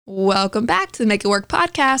Welcome back to the Make It Work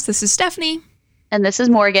podcast. This is Stephanie. And this is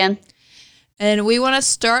Morgan. And we want to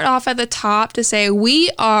start off at the top to say we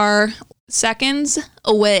are seconds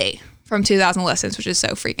away from 2,000 listens, which is so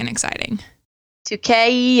freaking exciting.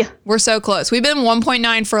 2K. We're so close. We've been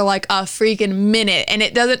 1.9 for like a freaking minute, and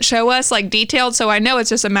it doesn't show us like detailed, so I know it's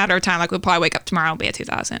just a matter of time. Like we'll probably wake up tomorrow and be at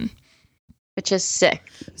 2,000. Which is sick.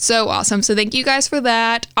 So awesome. So thank you guys for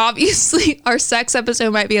that. Obviously, our sex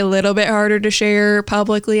episode might be a little bit harder to share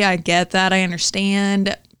publicly. I get that. I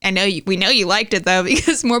understand. We know you liked it, though,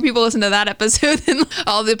 because more people listen to that episode than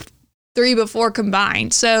all the three before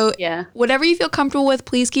combined. So yeah, whatever you feel comfortable with,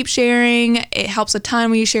 please keep sharing. It helps a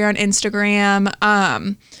ton when you share on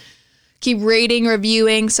Instagram. Keep rating,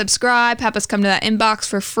 reviewing, subscribe. Have us come to that inbox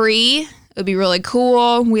for free. It would be really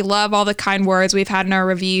cool. We love all the kind words we've had in our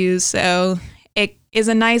reviews. So it is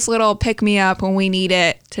a nice little pick-me-up when we need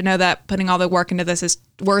it to know that putting all the work into this is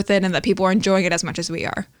worth it and that people are enjoying it as much as we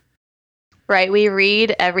are. Right. We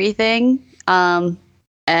read everything and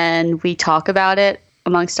we talk about it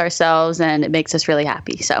amongst ourselves, and it makes us really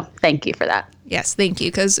happy. So thank you for that. Yes, thank you.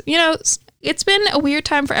 Because, it's been a weird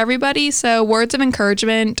time for everybody. So words of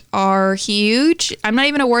encouragement are huge. I'm not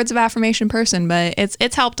even a words of affirmation person, but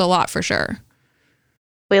it's helped a lot for sure.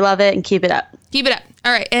 We love it and keep it up. Keep it up.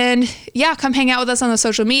 All right. And yeah, come hang out with us on the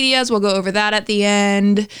social medias. We'll go over that at the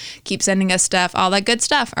end. Keep sending us stuff, all that good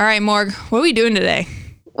stuff. All right, Morg, what are we doing today?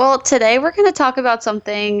 Well, today we're going to talk about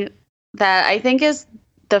something that I think is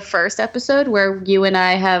the first episode where you and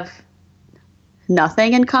I have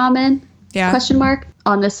nothing in common. Yeah. Question mark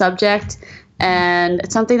on this subject. And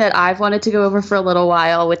it's something that I've wanted to go over for a little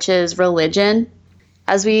while, which is religion.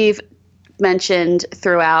 As we've mentioned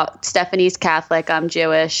throughout, Stephanie's Catholic, I'm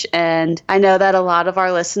Jewish, and I know that a lot of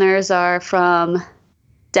our listeners are from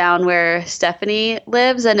down where Stephanie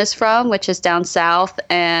lives and is from, which is down south.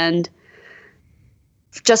 And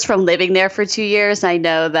just from living there for 2 years, I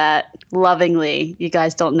know that lovingly you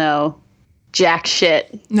guys don't know jack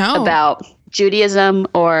shit about Judaism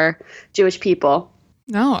or Jewish people.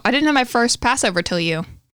 No, I didn't know my first Passover till you.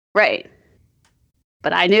 Right.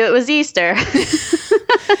 But I knew it was Easter.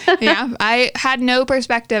 Yeah, I had no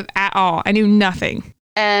perspective at all. I knew nothing.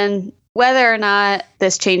 And whether or not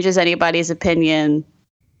this changes anybody's opinion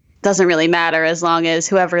doesn't really matter, as long as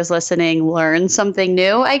whoever is listening learns something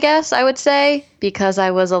new, I guess I would say, because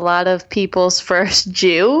I was a lot of people's first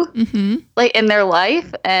Jew like in their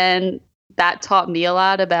life. And that taught me a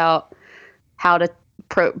lot about how to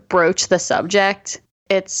broach the subject.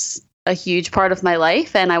 It's a huge part of my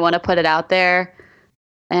life, and I want to put it out there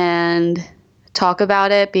and talk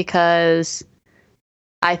about it because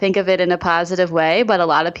I think of it in a positive way, but a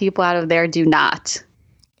lot of people out of there do not.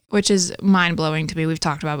 Which is mind-blowing to me. We've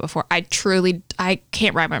talked about it before. I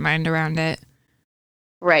can't wrap my mind around it.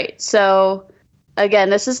 Right. So, again,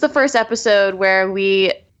 this is the first episode where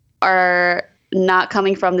we are not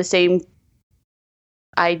coming from the same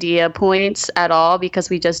idea points at all, because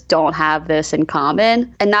we just don't have this in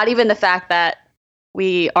common. And not even the fact that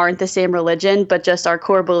we aren't the same religion, but just our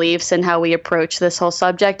core beliefs and how we approach this whole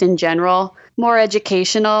subject in general. More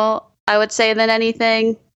educational, I would say, than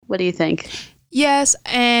anything. What do you think? Yes,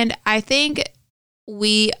 and I think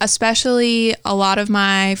especially a lot of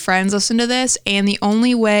my friends listen to this, and the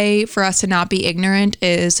only way for us to not be ignorant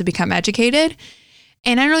is to become educated.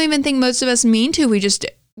 And I don't even think most of us mean to. We just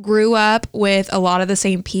grew up with a lot of the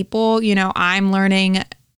same people. I'm learning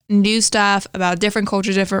new stuff about different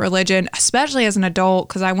cultures, different religion, especially as an adult,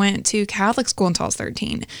 because I went to Catholic school until I was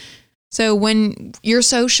 13. So when you're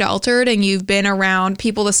so sheltered and you've been around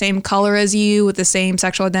people the same color as you, with the same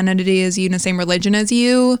sexual identity as you, and the same religion as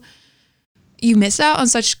you miss out on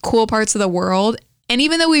such cool parts of the world. And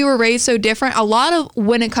even though we were raised so different, a lot of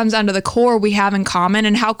when it comes down to the core, we have in common.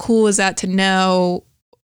 And how cool is that to know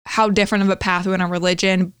how different of a path we're in a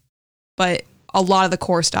religion, but a lot of the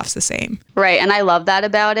core stuff's the same. Right. And I love that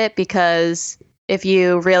about it, because if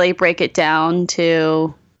you really break it down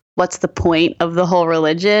to what's the point of the whole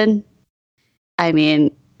religion, I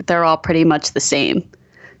mean, they're all pretty much the same.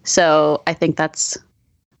 So I think that's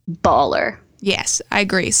baller. Yes, I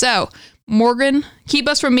agree. So, Morgan, keep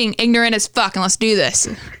us from being ignorant as fuck, and let's do this.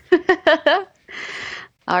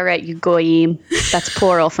 All right, you goyim. That's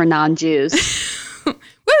plural for non-Jews.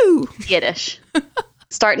 Woo! Yiddish.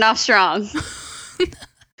 Starting off strong.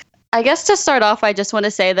 I guess to start off, I just want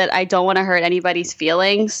to say that I don't want to hurt anybody's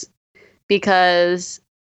feelings, because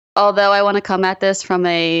although I want to come at this from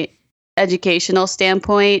a educational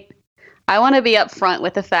standpoint, I want to be upfront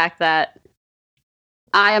with the fact that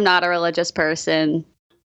I am not a religious person.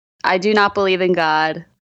 I do not believe in God.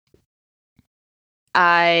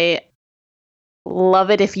 I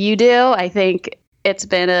love it if you do. I think it's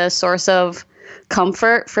been a source of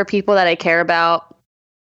comfort for people that I care about.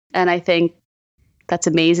 And I think that's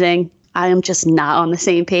amazing. I am just not on the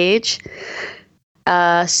same page.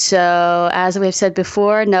 So as we've said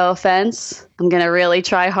before, no offense. I'm going to really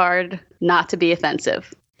try hard not to be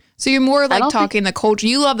offensive. So you're more like talking the culture.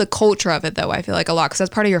 You love the culture of it, though, I feel like a lot, because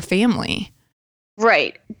that's part of your family.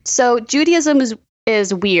 Right. So Judaism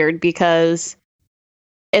is weird because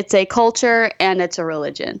it's a culture and it's a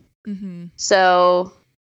religion. Mm-hmm. So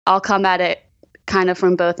I'll come at it kind of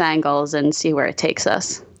from both angles and see where it takes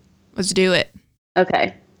us. Let's do it.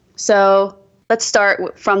 Okay. So let's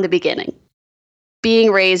start from the beginning.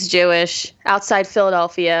 Being raised Jewish outside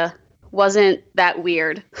Philadelphia wasn't that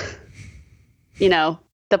weird. You know,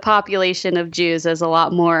 the population of Jews is a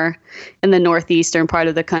lot more in the northeastern part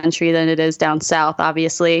of the country than it is down south,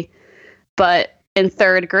 obviously. But in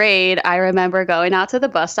third grade, I remember going out to the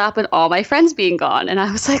bus stop and all my friends being gone. And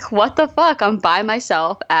I was like, what the fuck? I'm by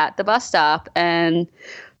myself at the bus stop. And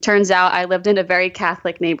turns out I lived in a very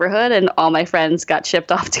Catholic neighborhood and all my friends got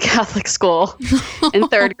shipped off to Catholic school in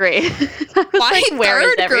third grade. Why like,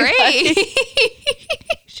 third grade?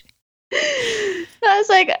 I was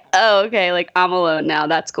like, oh, okay, like I'm alone now.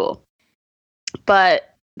 That's cool.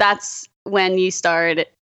 But that's when you start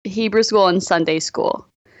Hebrew school and Sunday school.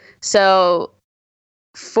 So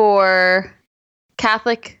for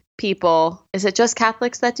Catholic people, is it just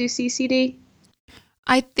Catholics that do CCD?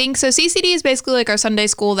 I think so. CCD is basically like our Sunday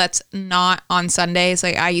school that's not on Sundays.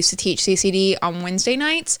 Like I used to teach CCD on Wednesday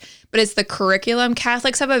nights, but it's the curriculum.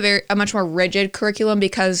 Catholics have a much more rigid curriculum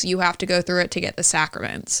because you have to go through it to get the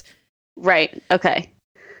sacraments. Right. Okay.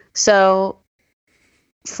 So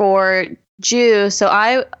for Jews, so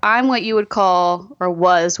I'm what you would call, or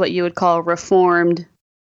was what you would call, Reformed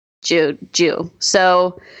Jew.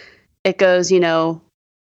 So it goes,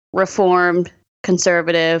 Reformed,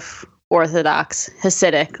 conservative, Orthodox,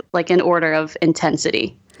 Hasidic, like in order of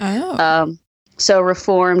intensity. Oh. So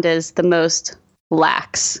Reformed is the most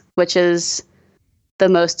lax, which is the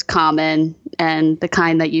most common and the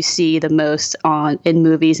kind that you see the most in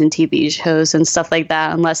movies and TV shows and stuff like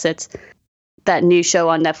that, unless it's that new show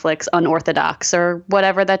on Netflix, Unorthodox, or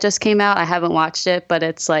whatever that just came out. I haven't watched it, but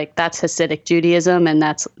it's like that's Hasidic Judaism, and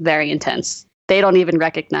that's very intense. They don't even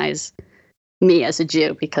recognize me as a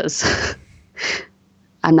Jew because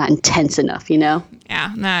I'm not intense enough, Yeah,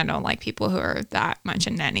 no, I don't like people who are that much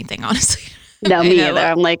into anything, honestly. No, me either.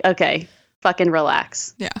 I'm like, okay, fucking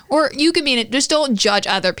relax. Yeah. Or you could be in it, just don't judge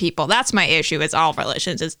other people. That's my issue with all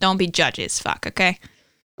religions, is don't be judges. Fuck, okay?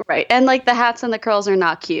 Right. And like the hats and the curls are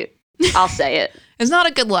not cute. I'll say it. It's not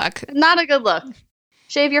a good look. Not a good look.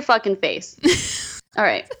 Shave your fucking face. All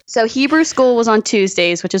right. So Hebrew school was on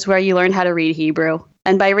Tuesdays, which is where you learn how to read Hebrew.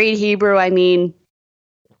 And by read Hebrew, I mean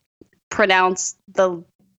pronounce the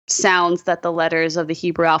sounds that the letters of the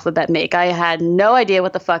Hebrew alphabet make. I had no idea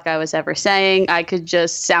what the fuck I was ever saying. I could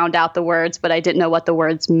just sound out the words, but I didn't know what the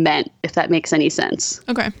words meant, if that makes any sense.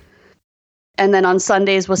 Okay. And then on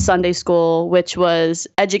Sundays was Sunday school, which was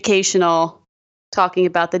educational, talking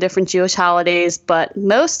about the different Jewish holidays, but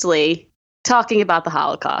mostly talking about the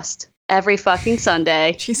Holocaust. Every fucking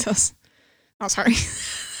Sunday. Jesus. Oh, sorry.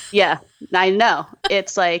 Yeah, I know.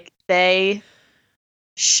 It's like they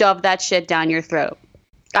shove that shit down your throat.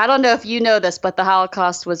 I don't know if you know this, but the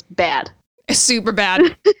Holocaust was bad. It's super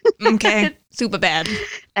bad. Okay. Super bad.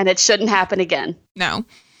 And it shouldn't happen again. No.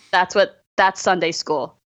 That's Sunday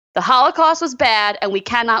school. The Holocaust was bad and we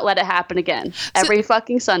cannot let it happen again. Every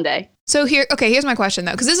fucking Sunday. So here's my question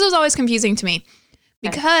though, because this was always confusing to me.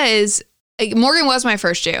 Because Morgan was my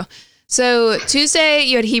first Jew. So Tuesday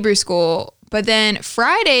you had Hebrew school, but then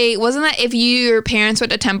Friday, wasn't that if your parents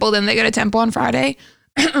went to temple, then they go to temple on Friday?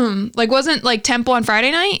 Wasn't like temple on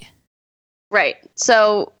Friday night? Right.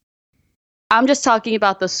 So I'm just talking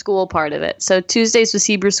about the school part of it. So Tuesdays was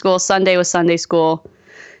Hebrew school, Sunday was Sunday school.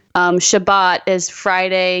 Shabbat is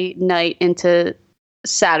Friday night into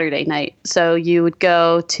Saturday night. So you would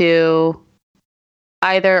go to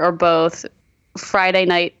either or both Friday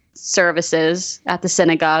night services at the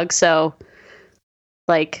synagogue. So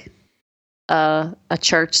like a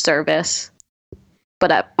church service,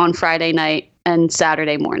 but on Friday night and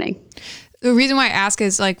Saturday morning. The reason why I ask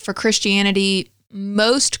is like for Christianity,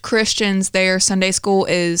 most Christians, their Sunday school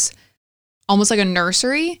is almost like a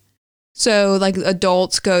nursery. So like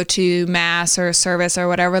adults go to mass or service or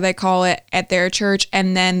whatever they call it at their church.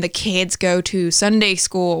 And then the kids go to Sunday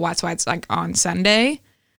school. That's why it's like on Sunday.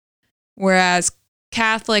 Whereas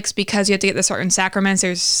Catholics, because you have to get the certain sacraments,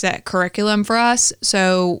 there's set curriculum for us.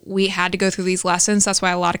 So we had to go through these lessons. That's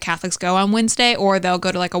why a lot of Catholics go on Wednesday, or they'll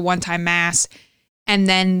go to like a one-time mass and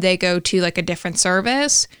then they go to like a different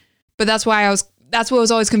service. But that's why that's what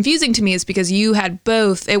was always confusing to me, is because you had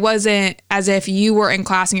both. It wasn't as if you were in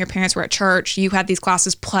class and your parents were at church. You had these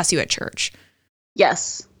classes plus you at church.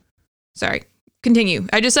 Yes. Sorry. Continue.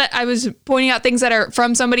 I was pointing out things that are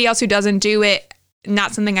from somebody else who doesn't do it,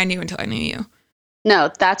 not something I knew until I knew you.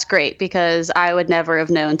 No, that's great, because I would never have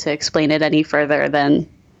known to explain it any further than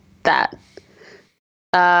that.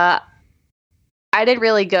 I didn't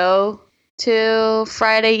really go to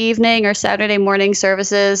Friday evening or Saturday morning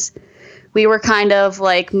services. We were kind of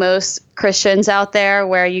like most Christians out there,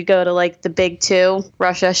 where you go to like the big two,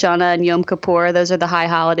 Rosh Hashanah and Yom Kippur. Those are the high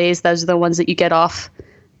holidays. Those are the ones that you get off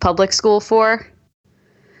public school for.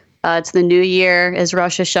 It's the New Year is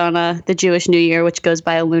Rosh Hashanah, the Jewish New Year, which goes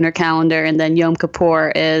by a lunar calendar. And then Yom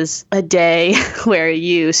Kippur is a day where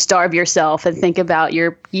you starve yourself and think about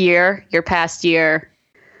your year, your past year,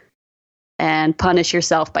 and punish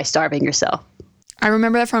yourself by starving yourself. I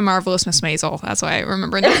remember that from Marvelous Miss Maisel. That's why I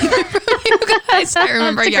remember that from you guys. I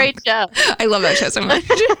remember. It's a great show. I love that show so much.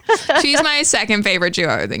 She's my second favorite Jew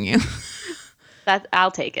other than you.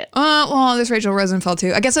 I'll take it. Well, there's Rachel Rosenfeld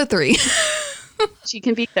too. I guess a 3. She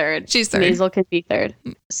can be third. She's third. Maisel can be third.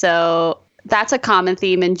 So that's a common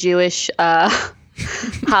theme in Jewish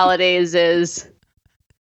holidays is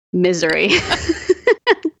misery,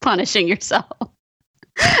 punishing yourself.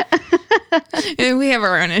 And we have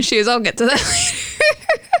our own issues. I'll get to that later.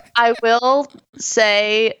 I will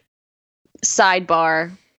say,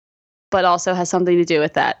 sidebar, but also has something to do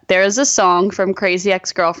with that. There is a song from Crazy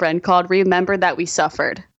Ex-Girlfriend called Remember That We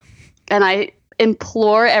Suffered. And I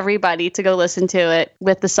implore everybody to go listen to it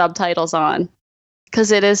with the subtitles on,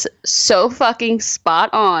 because it is so fucking spot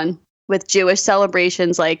on with Jewish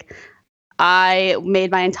celebrations. Like, I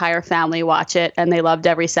made my entire family watch it, and they loved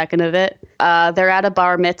every second of it. They're at a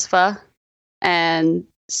bar mitzvah and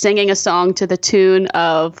singing a song to the tune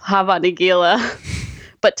of Hava Nagila,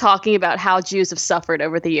 but talking about how Jews have suffered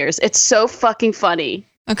over the years. It's so fucking funny.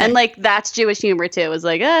 Okay. And like, that's Jewish humor too. It's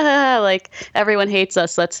like, like everyone hates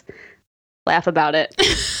us. Let's laugh about it.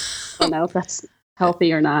 I don't know if that's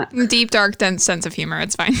healthy or not. Deep, dark, dense sense of humor.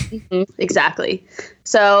 It's fine. Mm-hmm, exactly.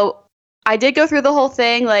 So I did go through the whole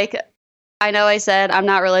thing. Like, I know I said I'm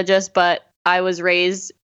not religious, but I was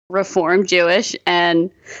raised Reformed Jewish,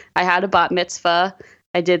 and I had a bat mitzvah.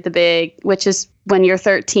 I did the big, which is when you're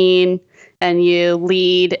 13 and you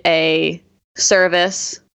lead a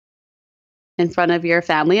service in front of your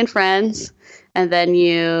family and friends, and then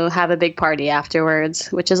you have a big party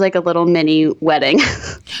afterwards, which is like a little mini wedding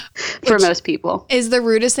for most people. Is the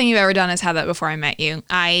rudest thing you've ever done is have that before I met you.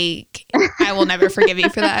 I will never forgive you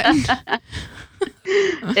for that.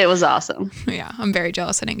 It was awesome. Yeah, I'm very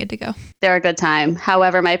jealous I didn't get to go. They're a good time.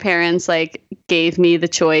 However, my parents gave me the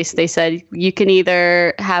choice. They said, you can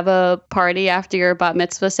either have a party after your bat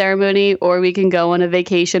mitzvah ceremony, or we can go on a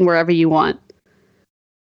vacation wherever you want.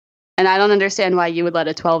 And I don't understand why you would let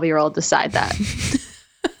a 12-year-old decide that.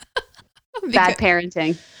 Bad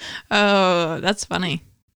parenting. Oh, that's funny.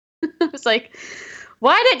 I was like,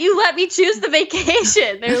 why didn't you let me choose the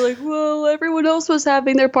vacation? They were like, well, everyone else was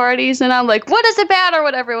having their parties. And I'm like, what does it matter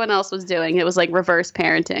what everyone else was doing? It was like reverse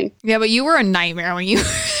parenting. Yeah, but you were a nightmare when you were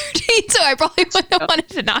 13, so I probably wouldn't have wanted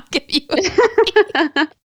to not give you a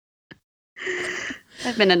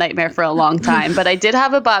I've been a nightmare for a long time, but I did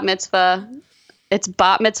have a bat mitzvah. It's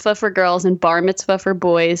bat mitzvah for girls and bar mitzvah for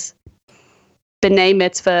boys. B'nai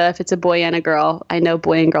mitzvah if it's a boy and a girl. I know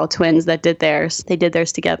boy and girl twins that did theirs. They did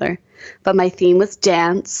theirs together. But my theme was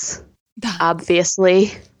dance,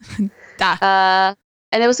 obviously. And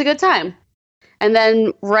it was a good time. And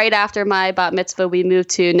then right after my bat mitzvah, we moved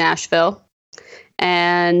to Nashville.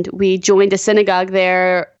 And we joined a synagogue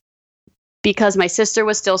there because my sister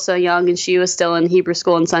was still so young and she was still in Hebrew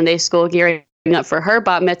school and Sunday school gearing up for her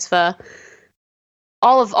bat mitzvah.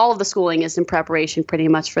 All of the schooling is in preparation pretty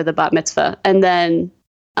much for the bat mitzvah. And then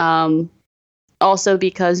also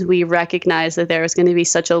because we recognized that there was going to be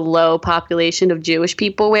such a low population of Jewish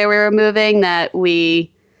people where we were moving, that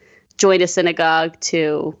we joined a synagogue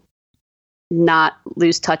to not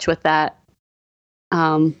lose touch with that,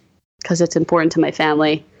 because it's important to my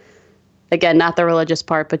family. Again, not the religious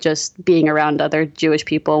part, but just being around other Jewish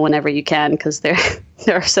people whenever you can, because there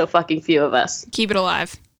are so fucking few of us. Keep it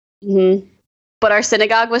alive. Mm-hmm. But our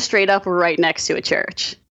synagogue was straight up right next to a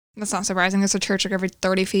church. That's not surprising. There's a church every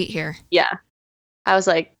 30 feet here. Yeah. I was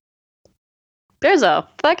like, there's a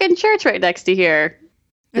fucking church right next to here.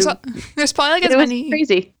 There's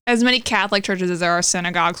probably as many Catholic churches as there are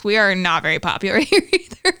synagogues. We are not very popular here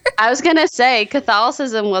either. I was going to say,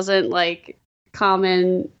 Catholicism wasn't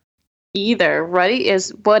common either, right?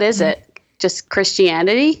 What is it? just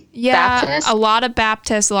Christianity? Yeah, Baptist? a lot of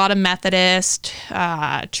Baptists, a lot of Methodist,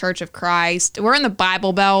 Church of Christ. We're in the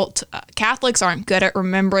Bible Belt. Catholics aren't good at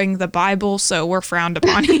remembering the Bible, so we're frowned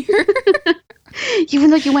upon here. Even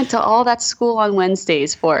though you went to all that school on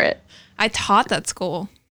Wednesdays for it. I taught that school.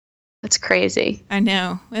 That's crazy. I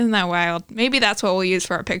know. Isn't that wild? Maybe that's what we'll use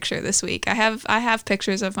for our picture this week. I have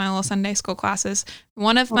pictures of my little Sunday school classes.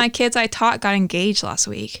 One of my kids I taught got engaged last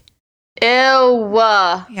week. Ew.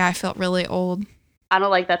 Yeah, I felt really old. I don't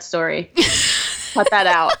like that story. Cut that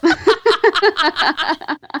out.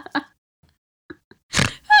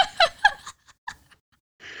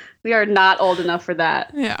 We are not old enough for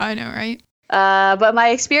that. Yeah, I know, right? But my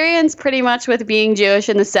experience pretty much with being Jewish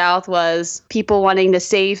in the South was people wanting to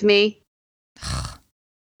save me,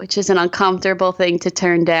 which is an uncomfortable thing to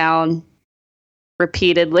turn down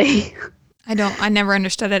repeatedly. I never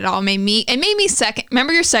understood it at all. It made me second.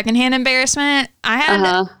 Remember your secondhand embarrassment? I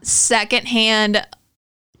had secondhand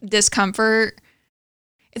discomfort.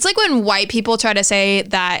 It's like when white people try to say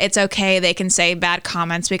that it's okay, they can say bad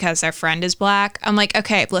comments because their friend is black. I'm like,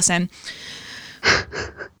 okay, listen.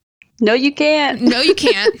 No, you can't. No, you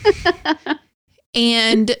can't.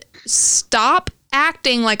 And stop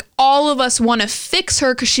acting like all of us want to fix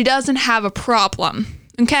her because she doesn't have a problem.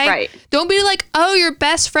 Okay? Right. Don't be like, oh, your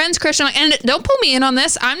best friend's Christian. And don't pull me in on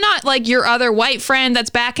this. I'm not like your other white friend that's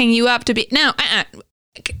backing you up to be. No,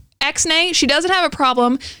 X-nay, she doesn't have a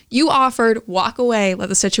problem. You offered, walk away, let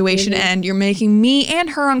the situation end. You're making me and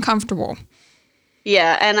her uncomfortable.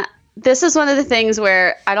 Yeah, and this is one of the things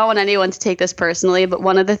where I don't want anyone to take this personally, but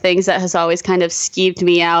one of the things that has always kind of skeeved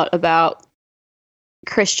me out about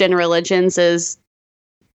Christian religions is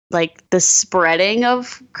like the spreading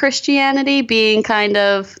of Christianity being kind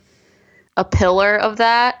of a pillar of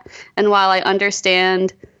that. And while I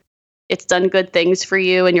understand it's done good things for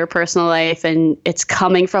you in your personal life and it's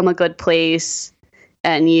coming from a good place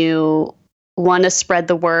and you want to spread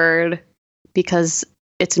the word because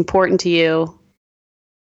it's important to you,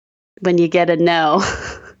 when you get a no,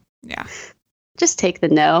 yeah, just take the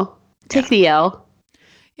no. Take the L.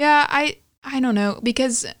 Yeah, I don't know,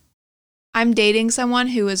 because I'm dating someone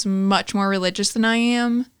who is much more religious than I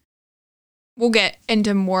am. We'll get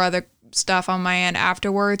into more other stuff on my end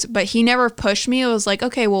afterwards, but he never pushed me. It was like,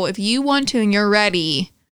 okay, well, if you want to and you're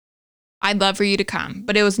ready, I'd love for you to come.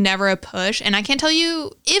 But it was never a push. And I can't tell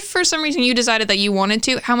you, if for some reason you decided that you wanted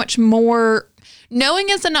to, how much more knowing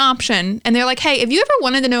is an option. And they're like, hey, if you ever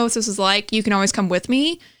wanted to know what this is like, you can always come with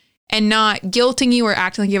me, and not guilting you or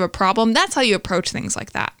acting like you have a problem. That's how you approach things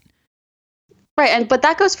like that. Right. But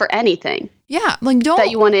that goes for anything. Yeah. Like, don't.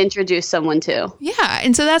 That you want to introduce someone to. Yeah.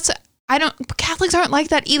 And so Catholics aren't like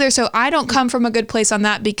that either. So I don't come from a good place on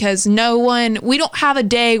that, because we don't have a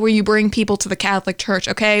day where you bring people to the Catholic Church.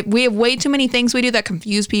 Okay. We have way too many things we do that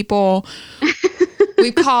confuse people.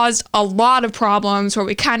 We've caused a lot of problems where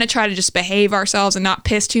we kind of try to just behave ourselves and not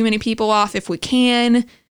piss too many people off if we can.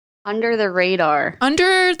 Under the radar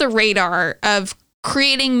of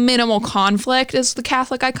creating minimal conflict is the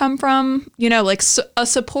Catholic I come from. Like a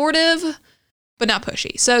supportive, but not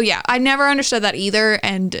pushy. So yeah, I never understood that either.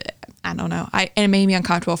 And I don't know. It made me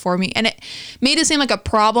uncomfortable for me. And it made it seem like a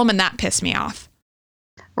problem, and that pissed me off.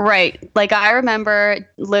 Right. Like, I remember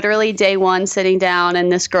literally day one sitting down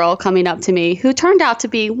and this girl coming up to me who turned out to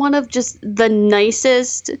be one of just the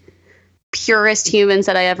nicest, purest humans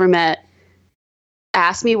that I ever met,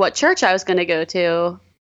 asked me what church I was going to go to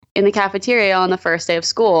in the cafeteria on the first day of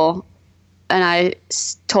school. And I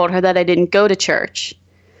told her that I didn't go to church.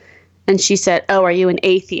 And she said, "Oh, are you an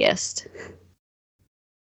atheist?"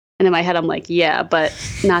 And in my head, I'm like, yeah, but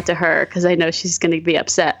not to her, because I know she's going to be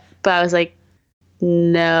upset. But I was like,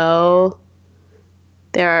 no,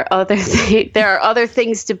 there are other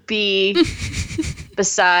things to be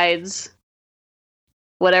besides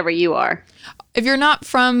whatever you are. If you're not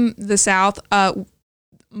from the South,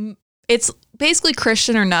 it's basically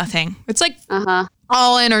Christian or nothing. It's like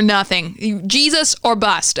all in or nothing. Jesus or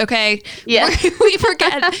bust, okay? Yeah. We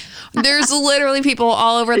forget there's literally people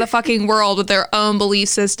all over the fucking world with their own belief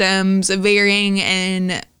systems, varying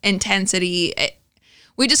in intensity.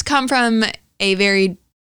 We just come from the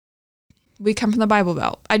Bible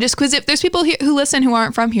Belt. Because if there's people here who listen who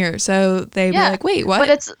aren't from here, so they'd be like, wait, what?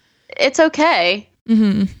 But it's okay.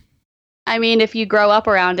 Mm-hmm. I mean, if you grow up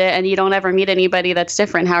around it and you don't ever meet anybody that's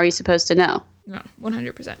different, how are you supposed to know? No,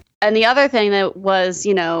 100%. And the other thing that was,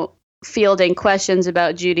 fielding questions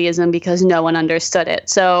about Judaism because no one understood it.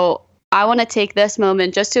 So I want to take this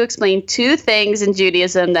moment just to explain two things in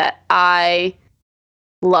Judaism that I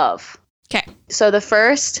love. Okay. So the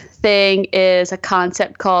first thing is a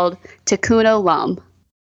concept called tikkun olam.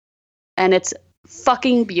 And it's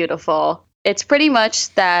fucking beautiful. it's pretty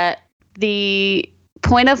much that the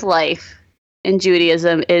point of life in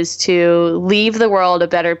Judaism is to leave the world a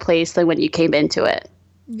better place than when you came into it.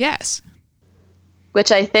 Yes.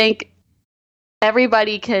 Which I think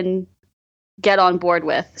everybody can get on board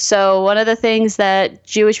with. So one of the things that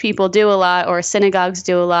Jewish people do a lot, or synagogues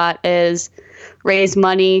do a lot, is raise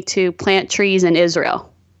money to plant trees in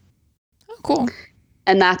Israel. Oh, cool.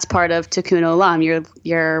 And that's part of Tikkun Olam.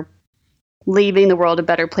 You're leaving the world a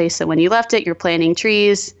better place than when you left it. You're planting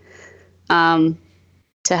trees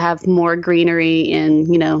to have more greenery in,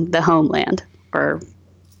 the homeland. Or,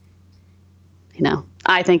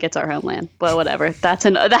 I think it's our homeland. Well, whatever. That's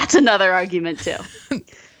another argument too.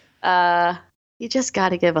 You just got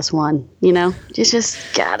to give us one, You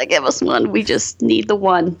just got to give us one. We just need the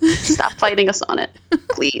one. Stop fighting us on it,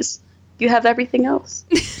 please. You have everything else.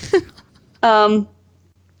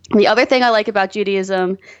 The other thing I like about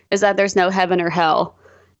Judaism is that there's no heaven or hell.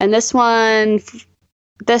 And this one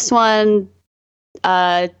doesn't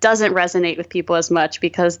resonate with people as much,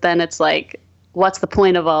 because then it's like, what's the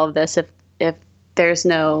point of all of this if there's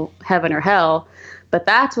no heaven or hell? But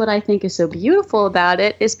that's what I think is so beautiful about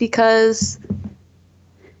it, is because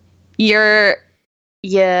the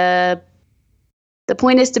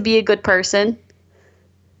point is to be a good person,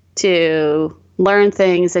 to learn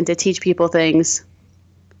things and to teach people things,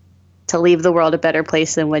 to leave the world a better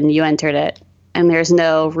place than when you entered it. And there's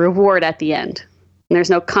no reward at the end. And there's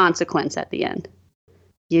no consequence at the end.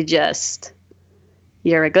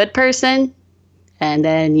 You're a good person, and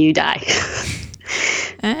then you die.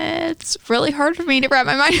 It's really hard for me to wrap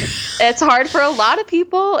my mind. It's hard for a lot of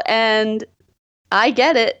people, and I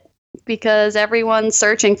get it, because everyone's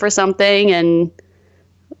searching for something, and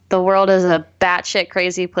the world is a batshit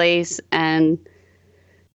crazy place, and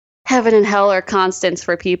heaven and hell are constants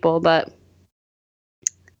for people. But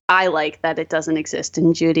I like that it doesn't exist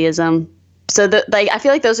in Judaism. So I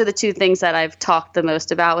feel like those are the two things that I've talked the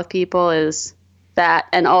most about with people, is that,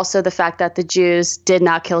 and also the fact that the Jews did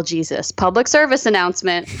not kill Jesus. Public service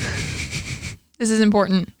announcement. This is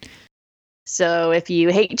important. So if you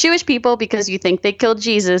hate Jewish people because you think they killed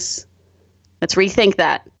Jesus, let's rethink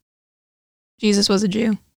that. Jesus was a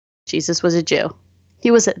Jew. Jesus was a Jew.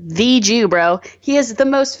 He was the Jew, bro. He is the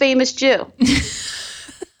most famous Jew.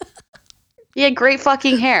 He had great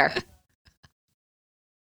fucking hair.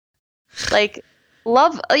 Like,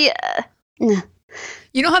 love, yeah.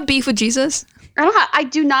 You don't have beef with Jesus? I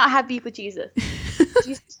do not have beef with Jesus.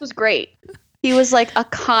 Jesus was great. He was like a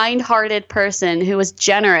kind-hearted person who was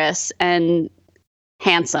generous and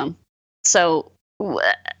handsome. So,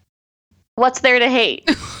 what's there to hate?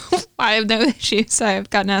 I have no issues. I've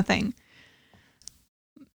got nothing.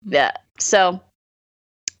 Yeah. So,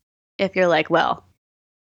 if you're like, well,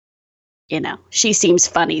 she seems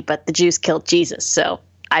funny, but the Jews killed Jesus, so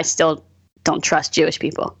I still don't trust Jewish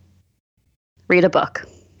people. Read a book.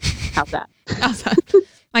 How's that?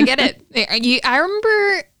 I get it. I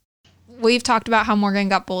remember we've talked about how Morgan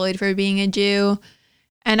got bullied for being a Jew.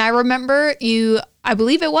 And I remember I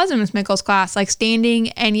believe it was in Miss Mickle's class, like standing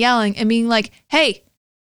and yelling and being like, hey,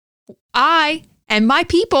 I and my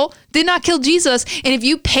people did not kill Jesus. And if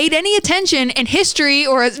you paid any attention in history,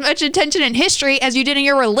 or as much attention in history as you did in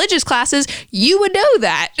your religious classes, you would know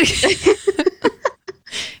that.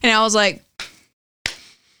 And I was like,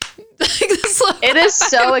 it is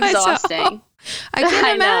so exhausting. I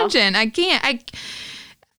can't imagine. I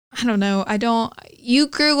don't know. You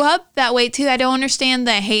grew up that way too. I don't understand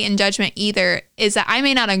the hate and judgment either. Is that I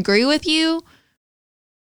may not agree with you,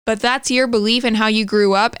 but that's your belief and how you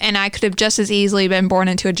grew up. And I could have just as easily been born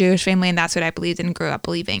into a Jewish family, and that's what I believed and grew up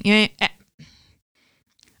believing. I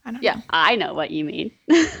don't know. I know what you mean.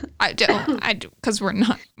 I don't, because we're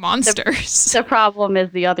not monsters. The problem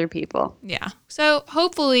is the other people. Yeah. So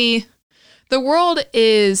hopefully the world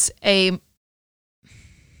is the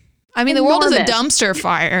world is a dumpster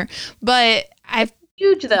fire, but it's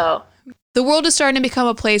huge though. The world is starting to become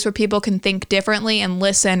a place where people can think differently and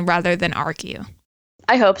listen rather than argue.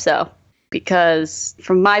 I hope so, because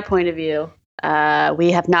from my point of view,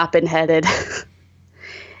 we have not been headed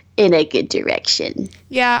in a good direction.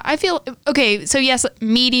 Yeah, I feel, okay, so yes,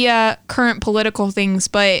 media, current political things,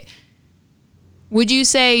 but would you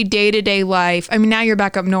say day-to-day life, I mean, now you're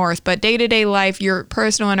back up north, but day-to-day life, your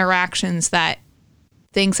personal interactions, that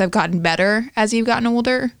things have gotten better as you've gotten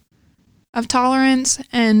older, of tolerance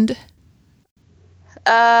and...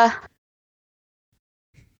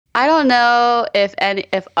 I don't know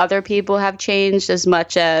if other people have changed as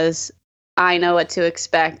much as I know what to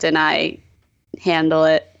expect and I handle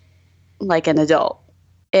it like an adult.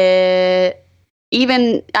 Right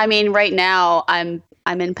now I'm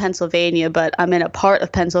I'm in Pennsylvania, but I'm in a part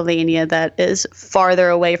of Pennsylvania that is farther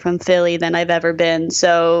away from Philly than I've ever been.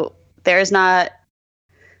 So there's not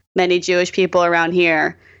many Jewish people around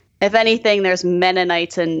here. If anything, there's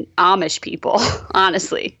Mennonites and Amish people,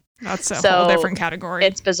 honestly. That's a whole different category.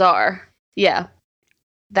 It's bizarre. Yeah.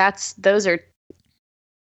 Those are,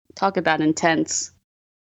 talk about intense.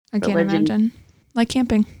 I can't imagine. Like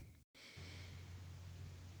camping.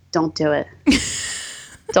 Don't do it.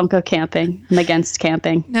 Don't go camping. I'm against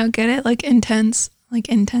camping. No, get it? Like intense. Like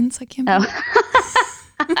camping. Oh.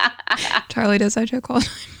 Charlie does that joke all the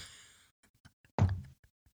time.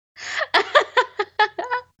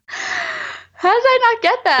 How did I not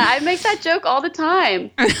get that? I make that joke all the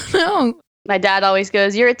time. I don't know. My dad always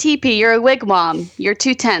goes, "You're a teepee, you're a wigwam, you're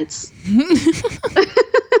 2 tents."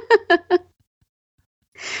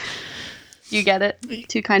 You get it?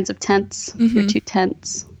 2 kinds of tents. Mm-hmm. You're 2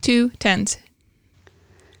 tents. 2 tents.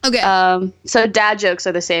 Okay. So dad jokes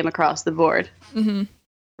are the same across the board,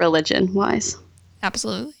 religion-wise.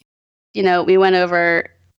 Absolutely. You know, we went over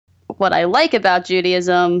what I like about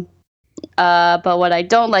Judaism, but what I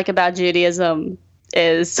don't like about Judaism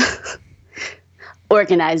is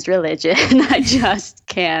organized religion. I just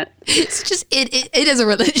can't. It's just, it is a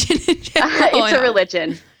religion in general. It's a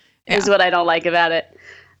religion, is what I don't like about it.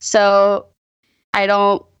 So I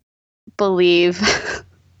don't believe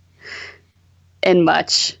in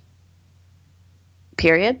much,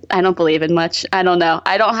 period. I don't believe in much. I don't know.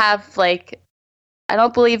 I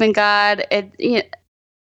don't believe in God.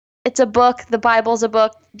 It's a book. The Bible's a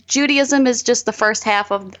book. Judaism is just the first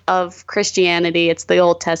half of Christianity. It's the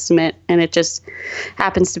Old Testament, and it just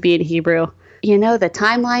happens to be in Hebrew. You know, the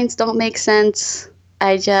timelines don't make sense.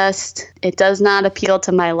 It does not appeal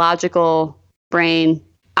to my logical brain.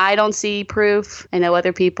 I don't see proof. I know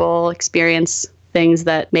other people experience things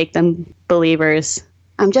that make them believers.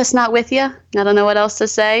 I'm just not with you. I don't know what else to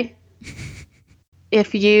say.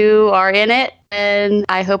 If you are in it, and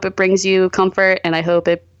I hope it brings you comfort, and I hope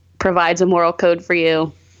it provides a moral code for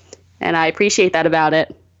you. And I appreciate that about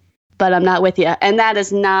it. But I'm not with you. And that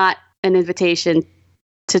is not an invitation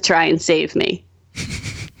to try and save me.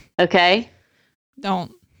 Okay?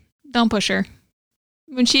 Don't push her.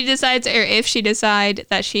 When she decides, or if she decides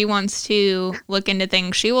that she wants to look into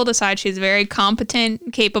things, she will decide she's a very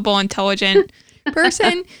competent, capable, intelligent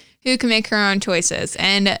person who can make her own choices.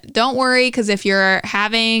 And don't worry, because if you're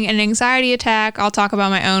having an anxiety attack, I'll talk about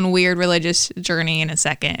my own weird religious journey in a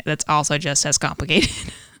second. That's also just as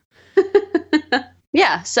complicated.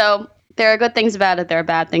 Yeah, so there are good things about it. There are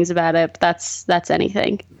bad things about it. But that's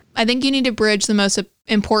anything. I think you need to bridge the most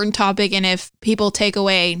important topic. And if people take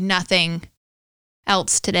away nothing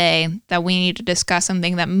else today, that we need to discuss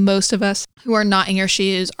something that most of us who are not in your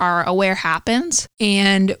shoes are aware happens.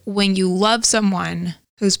 And when you love someone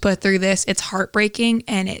who's put through this, it's heartbreaking.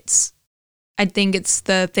 And I think it's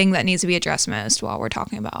the thing that needs to be addressed most while we're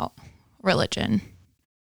talking about religion.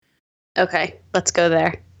 Okay, let's go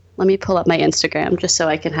there. Let me pull up my Instagram just so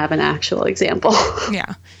I can have an actual example.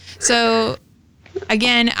 Yeah. So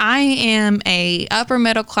again, I am a upper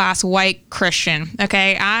middle class white Christian.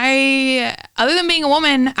 Okay. Other than being a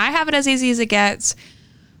woman, I have it as easy as it gets.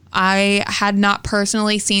 I had not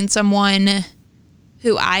personally seen someone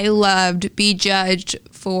who I loved be judged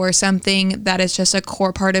for something that is just a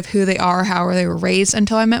core part of who they are, how they were raised,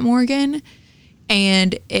 until I met Morgan.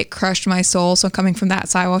 And it crushed my soul. So coming from that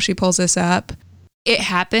side while she pulls this up, it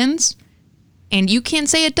happens. And you can't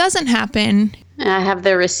say it doesn't happen. I have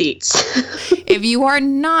the receipts. If you are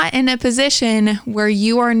not in a position where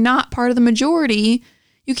you are not part of the majority,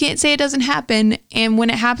 you can't say it doesn't happen. And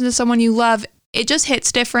when it happens to someone you love, it just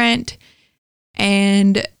hits different.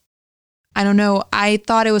 And I don't know, I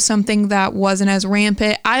thought it was something that wasn't as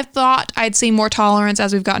rampant. I thought I'd see more tolerance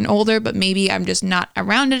as we've gotten older, but maybe I'm just not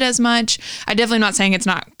around it as much. I'm definitely not saying it's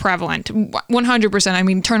not prevalent. 100%. I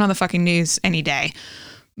mean, turn on the fucking news any day.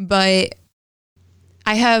 But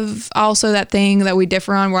I have also that thing that we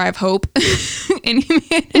differ on where I have hope in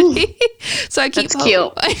humanity. So I keep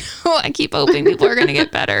cute. I keep hoping people are going to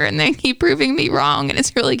get better, and they keep proving me wrong, and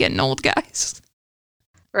it's really getting old, guys.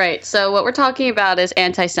 Right. So what we're talking about is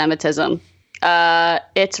anti-Semitism.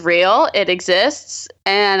 It's real. It exists.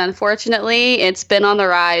 And unfortunately, it's been on the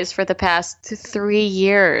rise for the past 3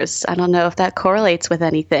 years. I don't know if that correlates with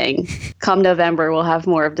anything. Come November, we'll have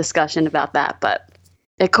more of discussion about that, but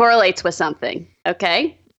it correlates with something.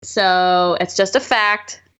 Okay. So it's just a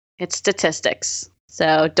fact. It's statistics.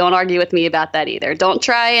 So don't argue with me about that either. Don't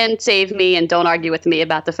try and save me, and don't argue with me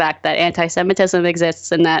about the fact that anti-Semitism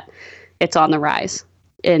exists and that it's on the rise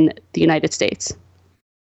in the United States.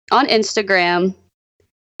 On Instagram,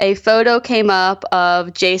 a photo came up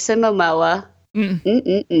of Jason Momoa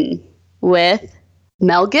With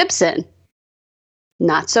Mel Gibson.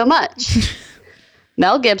 Not so much.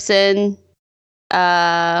 Mel Gibson,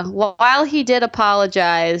 while he did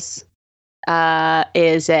apologize,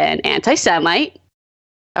 is an anti-Semite,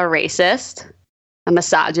 a racist, a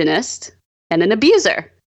misogynist, and an abuser.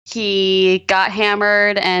 He got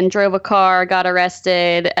hammered and drove a car, got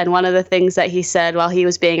arrested, and one of the things that he said while he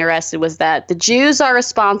was being arrested was that the Jews are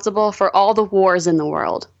responsible for all the wars in the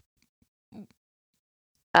world.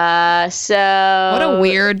 So what a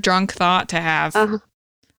weird drunk thought to have.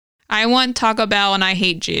 I want Taco Bell and I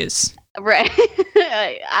hate Jews. Right.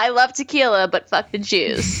 I love tequila, but fuck the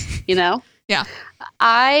Jews, you know? Yeah.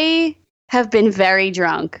 I have been very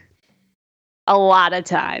drunk a lot of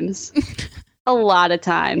times. A lot of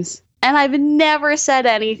times. And I've never said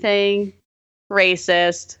anything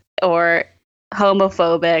racist or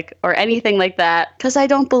homophobic or anything like that because I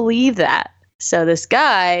don't believe that. So this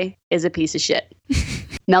guy is a piece of shit.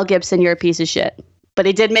 Mel Gibson, you're a piece of shit. But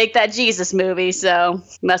he did make that Jesus movie, so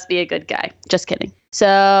must be a good guy. Just kidding.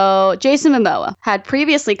 So Jason Momoa had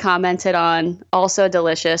previously commented on Also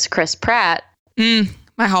Delicious Chris Pratt.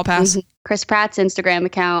 My hall pass. Chris Pratt's Instagram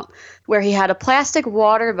account, where he had a plastic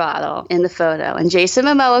water bottle in the photo. And Jason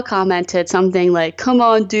Momoa commented something like, "Come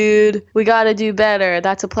on, dude, we got to do better.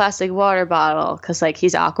 That's a plastic water bottle." Because, like,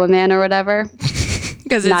 he's Aquaman or whatever.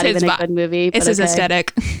 Because it's not his even a good movie. It's his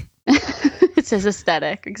aesthetic. It's his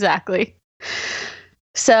aesthetic, exactly.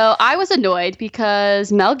 So I was annoyed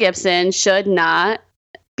because Mel Gibson should not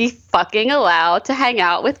be fucking allowed to hang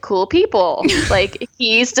out with cool people. Like,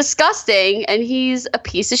 he's disgusting and he's a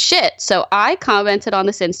piece of shit. So I commented on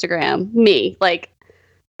this Instagram, like,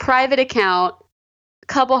 private account,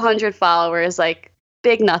 couple hundred followers, like,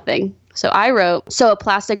 big nothing. So I wrote, so a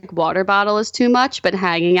plastic water bottle is too much, but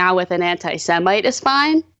hanging out with an anti-Semite is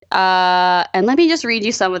fine. And let me just read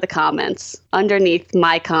you some of the comments underneath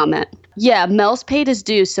my comment. Yeah, Mel's paid his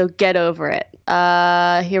dues, so get over it.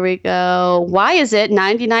 Here we go. Why is it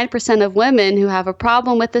 99% of women who have a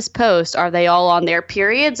problem with this post, are they all on their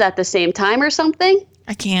periods at the same time or something?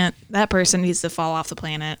 I can't. That person needs to fall off the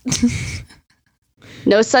planet.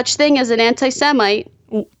 No such thing as an anti-Semite.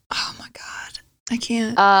 Oh my God. I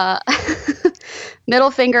can't.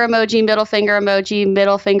 Middle finger emoji, middle finger emoji,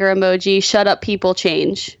 middle finger emoji. Shut up, people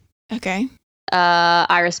change. Okay.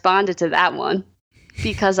 I responded to that one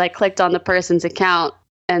because I clicked on the person's account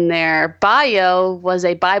and their bio was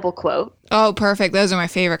a Bible quote. Oh, perfect. Those are my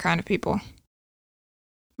favorite kind of people.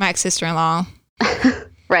 My ex-sister-in-law.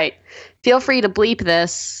 Right. Feel free to bleep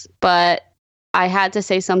this, but I had to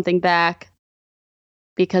say something back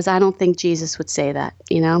because I don't think Jesus would say that,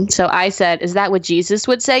 you know? So I said, is that what Jesus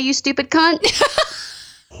would say, you stupid cunt?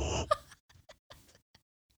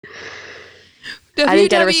 I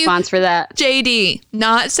didn't get a response for that. JD,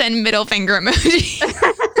 not send middle finger emoji.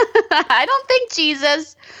 I don't think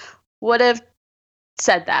Jesus would have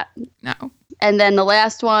said that. No. And then the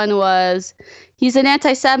last one was, he's an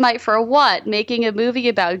anti-Semite for what? Making a movie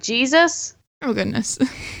about Jesus? Oh, goodness.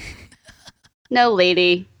 No,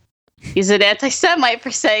 lady. He's an anti-Semite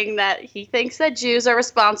for saying that he thinks that Jews are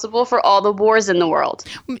responsible for all the wars in the world.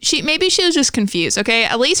 Maybe she was just confused, okay?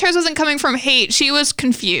 At least hers wasn't coming from hate. She was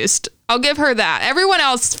confused. I'll give her that. Everyone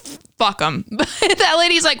else, fuck them. But that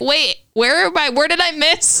lady's like, wait, where did I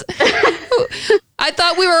miss? I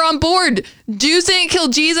thought we were on board. Jews didn't kill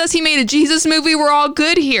Jesus. He made a Jesus movie. We're all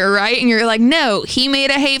good here, right? And you're like, no, he made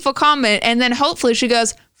a hateful comment. And then hopefully she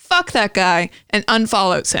goes, fuck that guy, and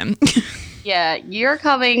unfollows him. Yeah, you're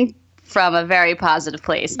coming from a very positive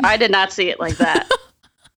place. I did not see it like that.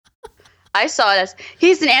 I saw it as,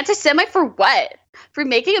 he's an anti-Semite for what? For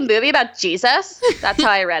making a movie about Jesus? That's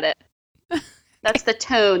how I read it. That's the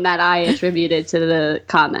tone that I attributed to the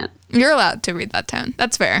comment. You're allowed to read that tone.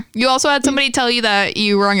 That's fair. You also had somebody tell you that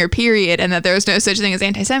you were on your period and that there was no such thing as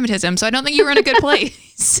anti-Semitism, so I don't think you were in a good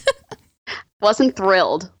place. Wasn't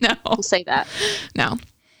thrilled. No. I'll say that. No.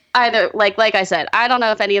 Either, like I said, I don't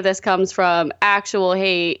know if any of this comes from actual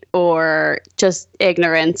hate or just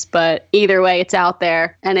ignorance, but either way, it's out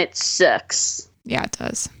there, and it sucks. Yeah, it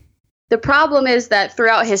does. The problem is that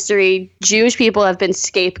throughout history, Jewish people have been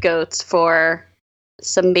scapegoats for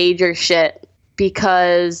some major shit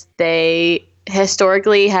because they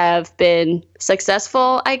historically have been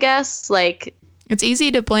successful, I guess. Like, it's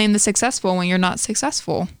easy to blame the successful when you're not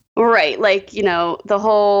successful. Right. Like, you know,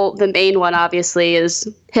 the main one, obviously, is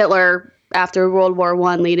Hitler after World War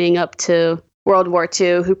I leading up to World War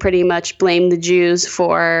II, who pretty much blamed the Jews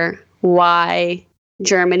for why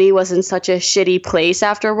Germany was in such a shitty place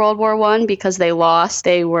after World War I because they lost.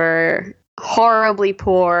 They were horribly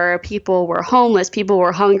poor. People were homeless. People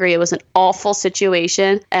were hungry. It was an awful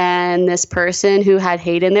situation. And this person who had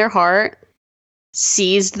hate in their heart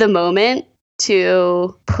seized the moment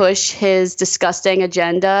to push his disgusting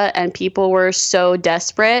agenda. And people were so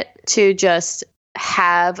desperate to just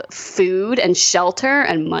have food and shelter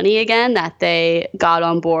and money again that they got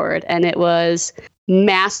on board. And it was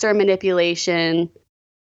master manipulation.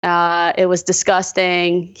 It was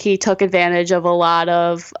disgusting. He took advantage of a lot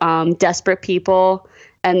of desperate people,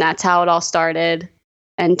 and that's how it all started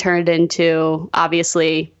and turned into,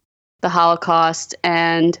 obviously, the Holocaust,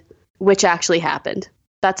 and which actually happened.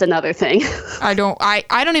 That's another thing. I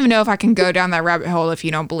don't even know if I can go down that rabbit hole if you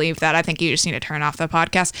don't believe that. I think you just need to turn off the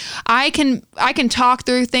podcast. I can talk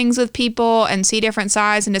through things with people and see different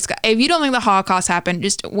sides and discuss. If you don't think the Holocaust happened,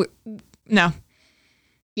 just no.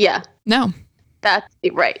 Yeah. No. That's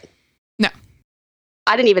right. No.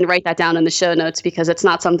 I didn't even write that down in the show notes because it's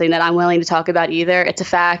not something that I'm willing to talk about either. It's a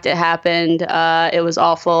fact. It happened. It was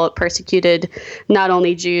awful. It persecuted not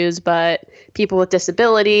only Jews, but people with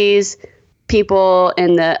disabilities, people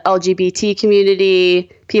in the LGBT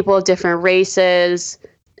community, people of different races,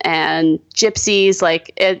 and gypsies.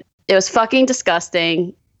 Like, it was fucking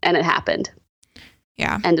disgusting, and it happened.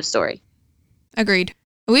 Yeah. End of story. Agreed.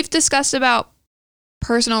 We've discussed about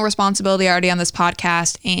personal responsibility already on this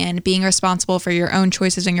podcast and being responsible for your own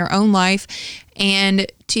choices in your own life,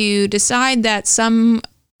 and to decide that some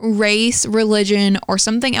race, religion, or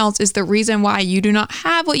something else is the reason why you do not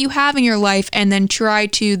have what you have in your life, and then try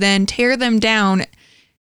to then tear them down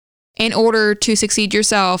in order to succeed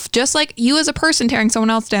yourself, just like you as a person tearing someone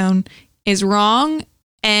else down, is wrong.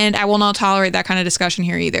 And I will not tolerate that kind of discussion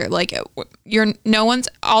here either. Like, no one's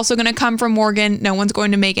also going to come from Morgan. No one's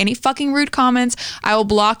going to make any fucking rude comments. I will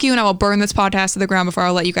block you and I will burn this podcast to the ground before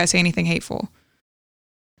I'll let you guys say anything hateful.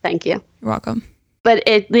 Thank you. You're welcome. But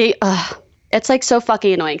it's like so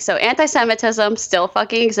fucking annoying. So anti-Semitism still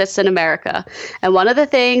fucking exists in America. And one of the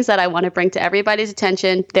things that I want to bring to everybody's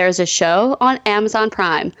attention, there's a show on Amazon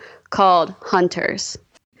Prime called Hunters.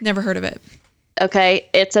 Never heard of it. Okay,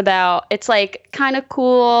 it's like kind of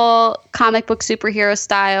cool comic book superhero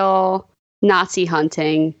style Nazi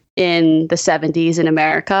hunting in the 70s in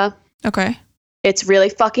America. Okay. It's really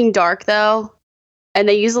fucking dark though. And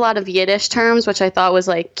they use a lot of Yiddish terms, which I thought was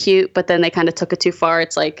like cute, but then they kind of took it too far.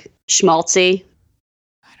 It's like schmaltzy.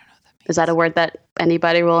 I don't know what that means. Is that a word that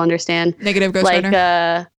anybody will understand? Negative Ghost like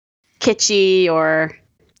Rider? Kitschy or...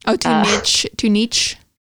 Oh, too niche. Too niche?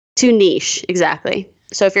 Too niche, exactly.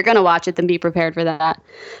 So if you're going to watch it, then be prepared for that.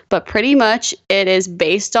 But pretty much it is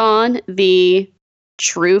based on the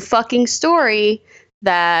true fucking story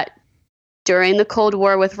that during the Cold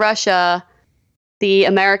War with Russia, the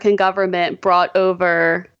American government brought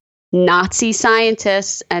over Nazi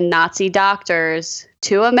scientists and Nazi doctors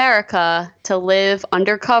to America to live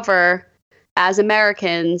undercover as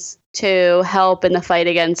Americans to help in the fight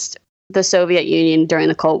against the Soviet Union during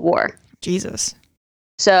the Cold War. Jesus.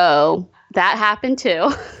 So that happened too.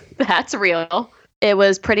 That's real. It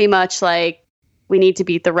was pretty much like, we need to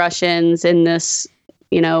beat the Russians in this,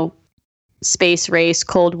 space race,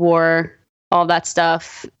 Cold War, all that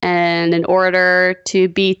stuff. And in order to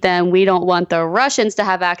beat them, we don't want the Russians to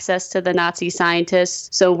have access to the Nazi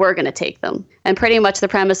scientists, so we're going to take them. And pretty much the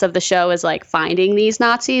premise of the show is like finding these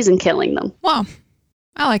Nazis and killing them. Wow.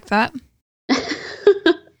 I like that.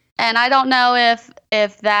 And I don't know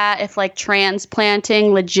if like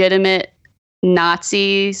transplanting legitimate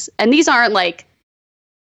Nazis, and these aren't like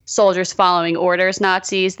soldiers following orders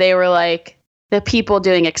Nazis, they were like the people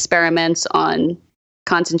doing experiments on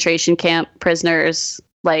concentration camp prisoners.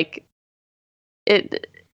 Like it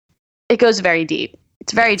goes very deep.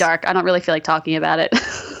 It's very dark. I don't really feel like talking about it.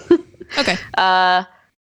 Okay.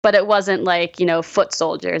 But it wasn't like, foot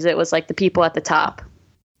soldiers. It was like the people at the top.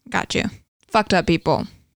 Got you. Fucked up people.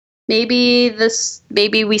 Maybe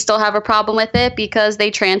we still have a problem with it because they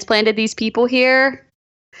transplanted these people here,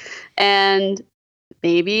 and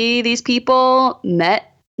maybe these people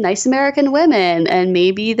met nice American women, and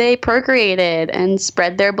maybe they procreated and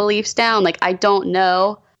spread their beliefs down. Like, I don't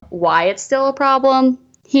know why it's still a problem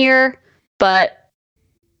here, but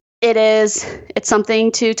it's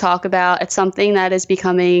something to talk about. It's something that is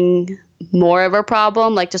becoming more of a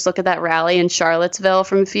problem. Like, just look at that rally in Charlottesville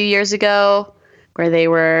from a few years ago, where they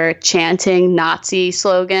were chanting Nazi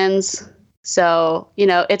slogans. So,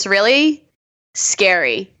 it's really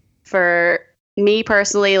scary for me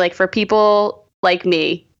personally, like for people like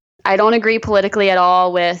me. I don't agree politically at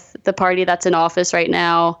all with the party that's in office right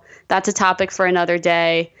now. That's a topic for another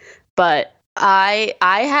day. But I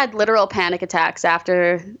had literal panic attacks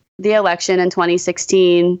after the election in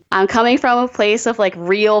 2016. I'm coming from a place of like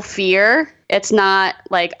real fear. It's not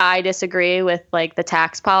like I disagree with like the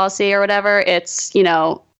tax policy or whatever. It's, you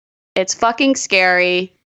know, it's fucking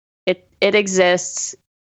scary. It exists.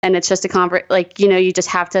 And it's just like, you know, you just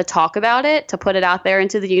have to talk about it to put it out there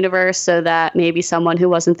into the universe so that maybe someone who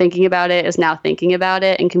wasn't thinking about it is now thinking about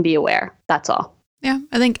it and can be aware. That's all. Yeah.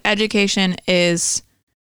 I think education is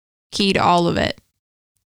key to all of it.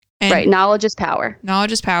 And right. Knowledge is power.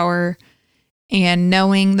 Knowledge is power. And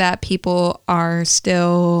knowing that people are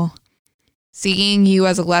still seeing you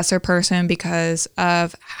as a lesser person because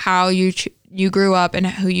of how you grew up and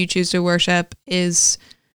who you choose to worship is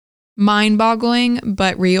mind-boggling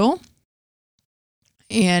but real,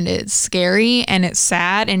 and it's scary and it's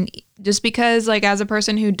sad. And just because like as a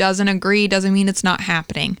person who doesn't agree doesn't mean it's not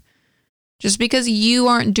happening. Just because you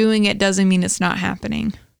aren't doing it doesn't mean it's not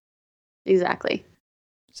happening. Exactly.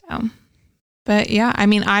 So, but yeah, I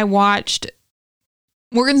mean, I watched,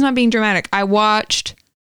 Morgan's not being dramatic, I watched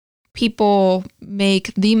people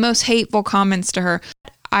make the most hateful comments to her.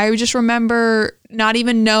 I just remember not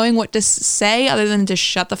even knowing what to say other than to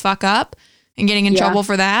shut the fuck up and getting in trouble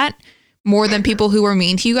for that more than people who were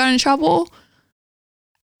mean to you got in trouble.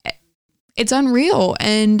 It's unreal.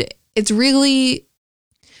 And it's really,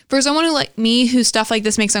 for someone who like me, who stuff like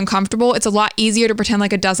this makes uncomfortable, it's a lot easier to pretend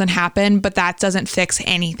like it doesn't happen, but that doesn't fix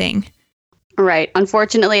anything. Right.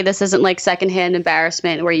 Unfortunately, this isn't like secondhand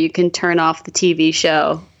embarrassment where you can turn off the TV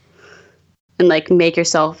show and like make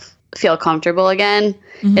yourself feel comfortable again.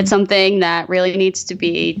 Mm-hmm. It's something that really needs to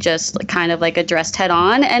be just like, kind of like addressed head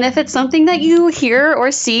on. And if it's something that you hear or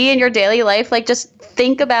see in your daily life, like just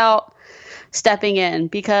think about stepping in,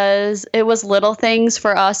 because it was little things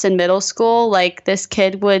for us in middle school. Like this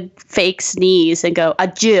kid would fake sneeze and go, "A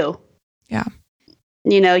Jew." Yeah.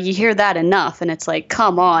 You know, you hear that enough and it's like,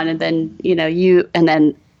 come on. And then, you know, and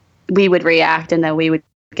then we would react and then we would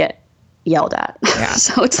get yelled at. Yeah.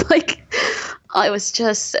 So it's like, it was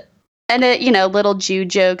just, and it, you know, little Jew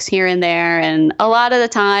jokes here and there. And a lot of the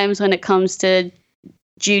times when it comes to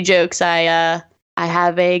Jew jokes, I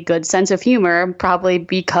have a good sense of humor, probably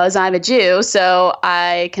because I'm a Jew, so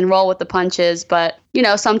I can roll with the punches. But, you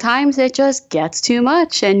know, sometimes it just gets too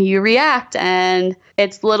much and you react, and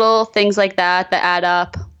it's little things like that that add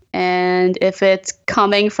up. And if it's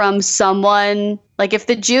coming from someone, like if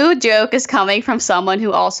the Jew joke is coming from someone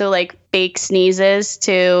who also like fake sneezes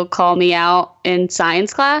to call me out in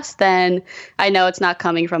science class, then I know it's not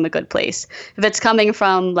coming from a good place. If it's coming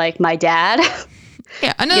from like my dad,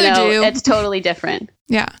 yeah, another Jew, it's totally different.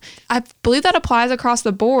 Yeah, I believe that applies across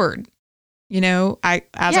the board. You know, I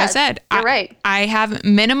said, you're right. I have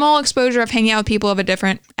minimal exposure of hanging out with people of a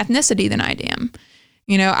different ethnicity than I am.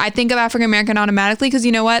 You know, I think of African American automatically because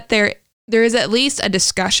you know what? There is at least a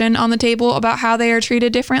discussion on the table about how they are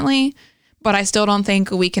treated differently, but I still don't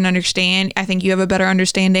think we can understand. I think you have a better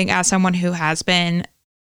understanding as someone who has been,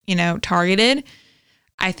 you know, targeted.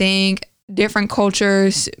 I think different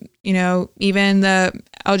cultures, you know, even the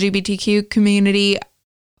LGBTQ community,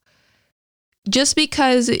 just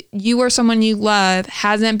because you or someone you love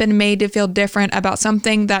hasn't been made to feel different about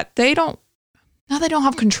something that they don't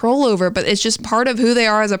have control over, but it's just part of who they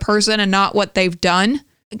are as a person and not what they've done.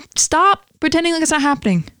 Stop pretending like it's not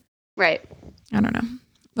happening. Right. I don't know.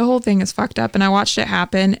 The whole thing is fucked up, and I watched it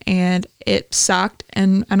happen and it sucked,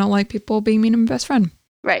 and I don't like people being mean to my best friend.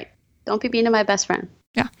 Right. Don't be mean to my best friend.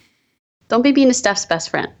 Yeah. Don't be mean to Steph's best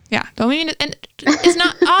friend. Yeah. Don't be mean to, and it's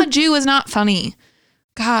not, Jew is not funny.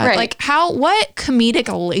 God, right. Like what comedic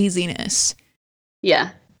laziness.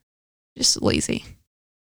 Yeah. Just lazy.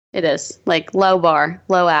 It is like low bar,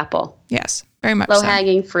 low apple. Yes, very much low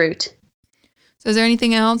hanging fruit. So is there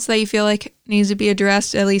anything else that you feel like needs to be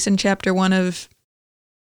addressed, at least in chapter 1 of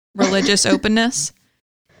religious openness?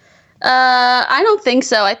 I don't think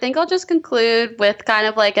so. I think I'll just conclude with kind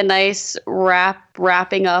of like a nice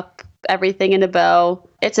wrapping up everything in a bow.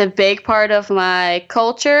 It's a big part of my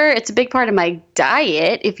culture. It's a big part of my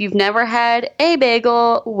diet. If you've never had a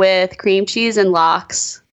bagel with cream cheese and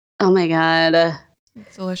lox, oh my God.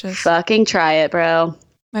 It's delicious. Fucking try it, bro.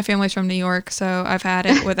 My family's from New York, so I've had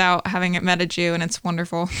it without having it met a Jew, and it's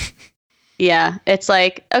wonderful. Yeah, it's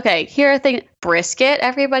like, okay, here are things. Brisket,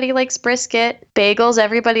 everybody likes brisket. Bagels,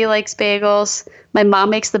 everybody likes bagels. My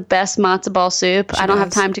mom makes the best matzo ball soup. I don't have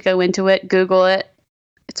time to go into it. Google it.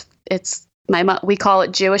 It's my mom. We call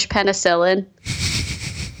it Jewish penicillin.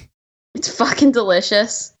 It's fucking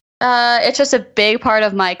delicious. It's just a big part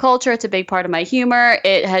of my culture. It's a big part of my humor.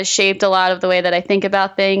 It has shaped a lot of the way that I think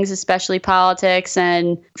about things, especially politics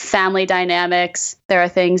and family dynamics. There are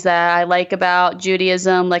things that I like about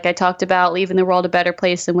Judaism, like I talked about, leaving the world a better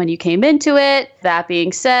place than when you came into it. That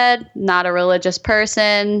being said, not a religious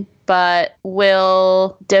person, but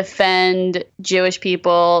will defend Jewish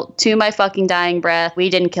people to my fucking dying breath.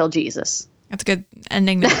 We didn't kill Jesus. That's a good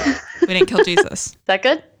ending. We didn't kill Jesus. Is that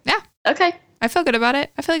good? Yeah. Okay. I feel good about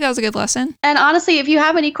it. I feel like that was a good lesson. And honestly, if you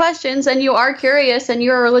have any questions and you are curious and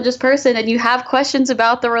you're a religious person and you have questions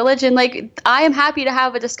about the religion, like, I am happy to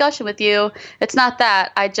have a discussion with you. It's not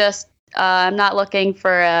that. I just, I'm not looking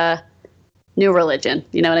for a new religion.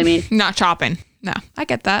 You know what I mean? Not chopping. No, I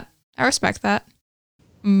get that. I respect that.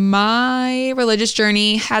 My religious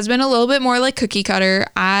journey has been a little bit more like cookie cutter.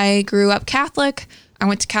 I grew up Catholic. I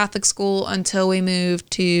went to Catholic school until we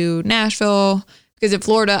moved to Nashville. Because in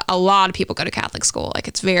Florida, a lot of people go to Catholic school. Like,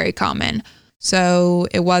 it's very common. So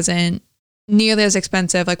it wasn't nearly as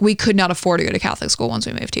expensive. Like, we could not afford to go to Catholic school once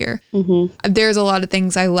we moved here. Mm-hmm. There's a lot of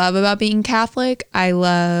things I love about being Catholic. I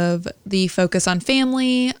love the focus on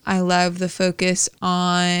family. I love the focus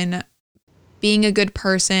on being a good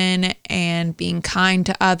person and being kind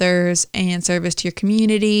to others and service to your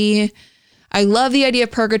community. I love the idea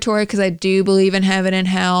of purgatory because I do believe in heaven and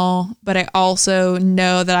hell, but I also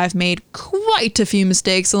know that I've made quite a few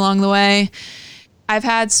mistakes along the way. I've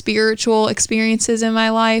had spiritual experiences in my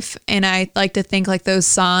life, and I like to think like those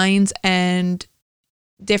signs and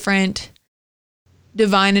different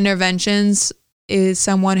divine interventions is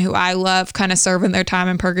someone who I love kind of serving their time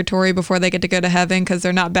in purgatory before they get to go to heaven because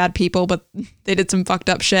they're not bad people, but they did some fucked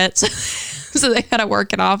up shit. So they gotta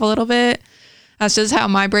work it off a little bit. That's just how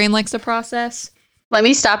my brain likes to process. Let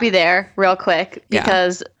me stop you there real quick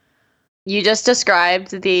because you just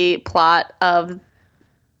described the plot of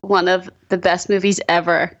one of the best movies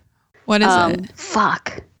ever. What is it?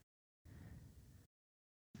 Fuck.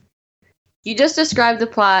 You just described the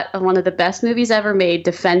plot of one of the best movies ever made,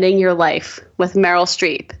 Defending Your Life, with Meryl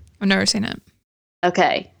Streep. I've never seen it.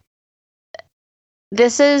 Okay.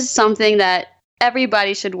 This is something that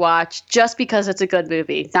everybody should watch just because it's a good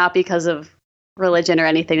movie, not because of religion or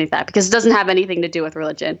anything like that, because it doesn't have anything to do with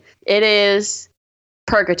religion. It is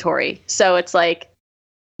purgatory. So it's like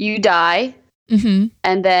you die and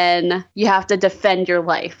then you have to defend your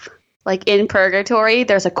life. Like in purgatory,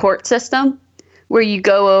 there's a court system where you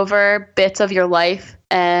go over bits of your life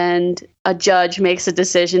and a judge makes a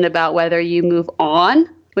decision about whether you move on,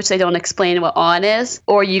 which they don't explain what on is,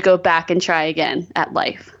 or you go back and try again at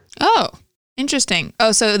life. Oh, interesting.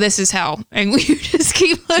 Oh, so this is hell, and we just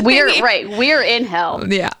keep living. We're in hell.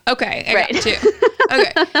 Yeah. Okay. I got you.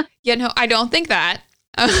 Okay. Yeah. No, I don't think that.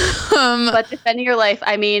 But defending your life,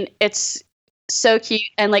 I mean, it's so cute,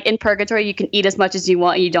 and like in purgatory, you can eat as much as you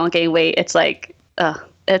want, and you don't gain weight. It's like,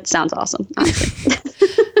 it sounds awesome. Honestly.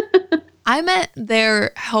 I met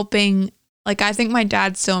there helping. Like, I think my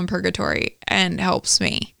dad's still in purgatory and helps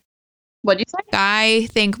me. What'd you say? I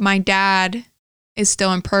think my dad is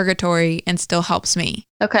still in purgatory and still helps me.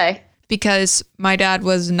 Okay. Because my dad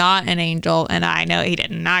was not an angel, and I know he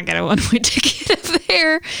did not get a one-way ticket up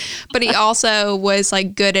there, but he also was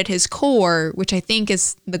like good at his core, which I think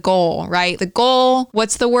is the goal, right? The goal,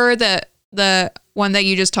 what's the word that the one that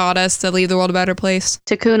you just taught us to leave the world a better place?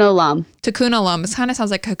 Tikkun olam. Tikkun olam. It kind of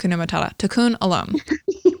sounds like Hakuna Matata. Tikkun olam.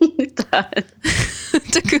 It does.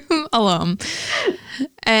 Tikkun olam.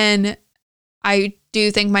 And I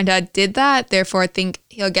do think my dad did that. Therefore, I think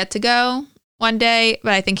he'll get to go one day,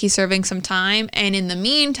 but I think he's serving some time. And in the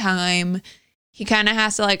meantime, he kind of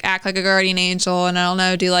has to like act like a guardian angel and I don't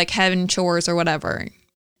know, do like heaven chores or whatever.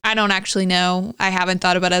 I don't actually know. I haven't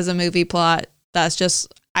thought about it as a movie plot. That's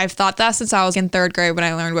just, I've thought that since I was in 3rd grade when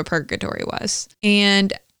I learned what purgatory was.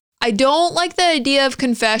 And I don't like the idea of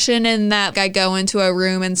confession and that I go into a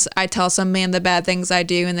room and I tell some man the bad things I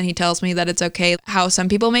do and then he tells me that it's okay, how some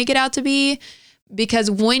people make it out to be.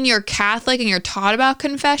 Because when you're Catholic and you're taught about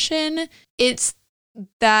confession, it's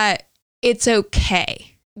that it's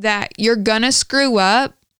okay, that you're gonna screw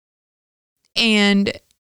up. And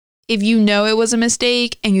if you know it was a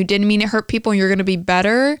mistake and you didn't mean to hurt people and you're gonna be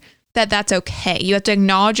better, that's okay. You have to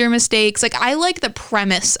acknowledge your mistakes. Like, I like the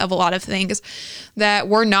premise of a lot of things that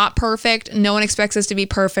we're not perfect. No one expects us to be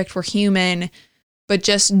perfect. We're human, but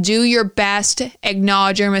just do your best,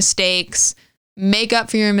 acknowledge your mistakes, make up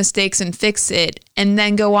for your mistakes and fix it, and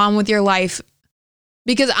then go on with your life.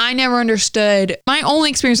 Because I never understood, my only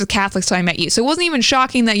experience with Catholics till I met you. So it wasn't even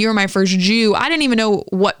shocking that you were my first Jew. I didn't even know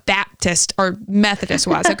what Baptist or Methodist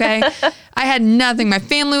was, okay? I had nothing. My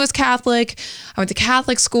family was Catholic. I went to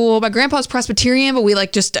Catholic school. My grandpa was Presbyterian, but we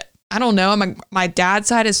like just I don't know. My dad's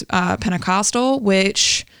side is Pentecostal,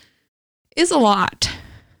 which is a lot.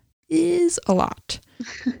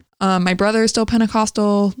 My brother is still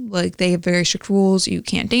Pentecostal. Like, they have very strict rules. You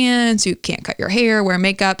can't dance. You can't cut your hair, wear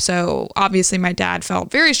makeup. So obviously my dad felt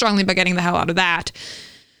very strongly about getting the hell out of that.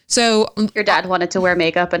 So your dad wanted to wear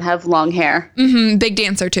makeup and have long hair. Big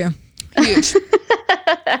dancer too. Huge.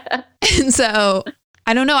 And so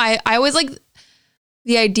I don't know. I always like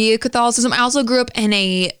the idea of Catholicism. I also grew up in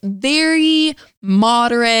a very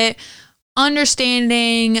moderate,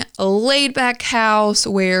 understanding, laid back house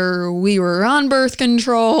where we were on birth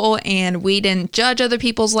control and we didn't judge other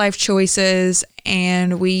people's life choices.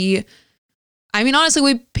 And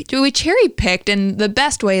honestly, we cherry picked in the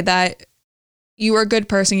best way, that you were a good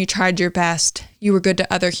person. You tried your best. You were good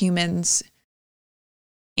to other humans.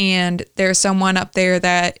 And there's someone up there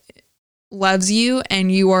that loves you,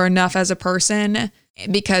 and you are enough as a person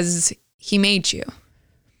because he made you.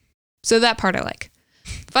 So that part I like.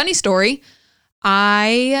 Funny story.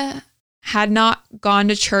 I had not gone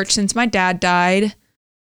to church since my dad died,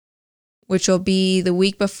 which will be the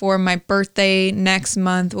week before my birthday. Next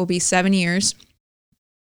month will be 7 years.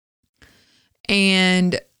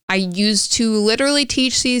 And I used to literally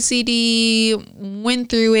teach CCD, went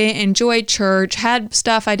through it, enjoyed church, had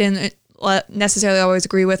stuff I didn't necessarily always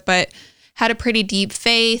agree with, but had a pretty deep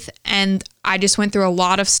faith. And I just went through a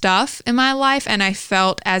lot of stuff in my life. And I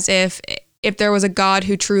felt as if there was a God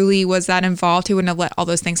who truly was that involved, he wouldn't have let all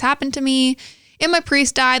those things happen to me. And my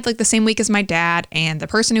priest died like the same week as my dad. And the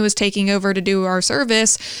person who was taking over to do our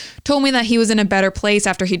service told me that he was in a better place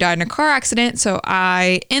after he died in a car accident. So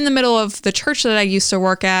I, in the middle of the church that I used to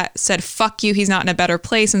work at, said, "Fuck you, he's not in a better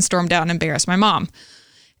place," and stormed out and embarrassed my mom.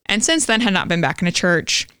 And since then had not been back in a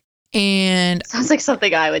church. And sounds like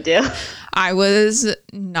something I would do. I was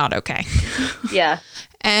not okay. Yeah.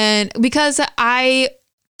 And because I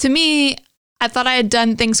thought I had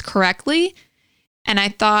done things correctly. And I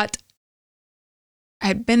thought I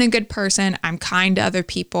had been a good person. I'm kind to other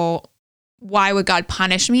people. Why would God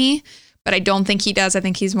punish me? But I don't think he does. I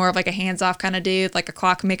think he's more of like a hands-off kind of dude, like a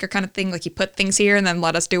clockmaker kind of thing. Like, he put things here and then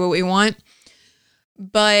let us do what we want.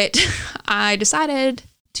 But I decided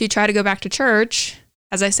to try to go back to church.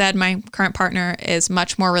 As I said, my current partner is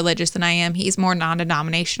much more religious than I am. He's more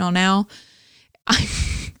non-denominational now. I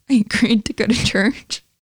agreed to go to church.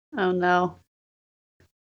 Oh, no.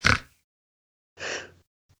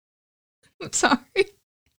 I'm sorry.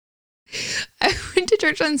 I went to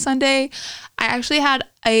church on Sunday. I actually had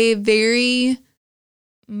a very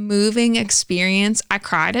moving experience. I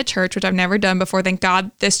cried at church, which I've never done before. Thank God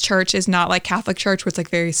this church is not like Catholic church, where it's like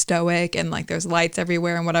very stoic and like there's lights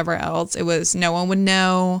everywhere and whatever else. It was no one would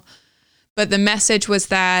know. But the message was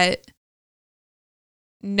that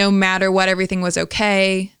no matter what, everything was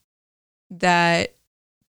okay. That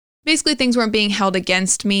basically things weren't being held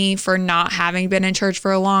against me for not having been in church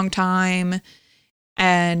for a long time.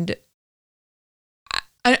 And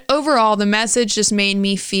overall, the message just made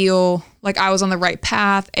me feel like I was on the right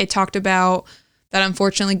path. It talked about that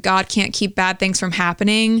unfortunately God can't keep bad things from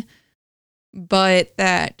happening, but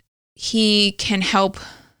that he can help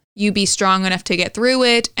you be strong enough to get through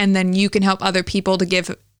it. And then you can help other people to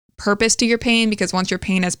give purpose to your pain, because once your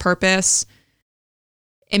pain has purpose,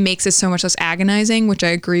 it makes it so much less agonizing, which I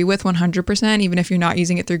agree with 100%. Even if you're not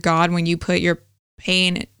using it through God, when you put your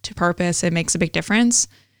pain to purpose, it makes a big difference.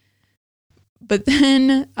 But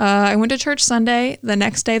then I went to church Sunday. The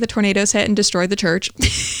next day, the tornadoes hit and destroyed the church.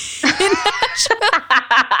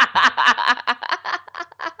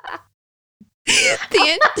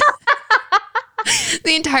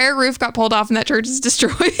 The entire roof got pulled off and that church is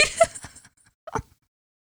destroyed.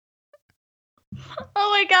 Oh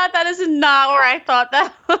my God, that is not where I thought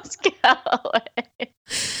that was going.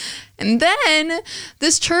 And then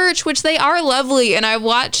this church, which they are lovely, and I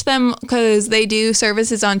watch them because they do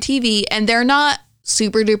services on TV, and they're not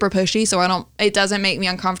super duper pushy, so it doesn't make me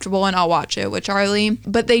uncomfortable, and I'll watch it with Charlie.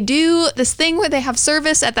 But they do this thing where they have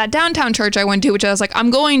service at that downtown church I went to, which I was like, I'm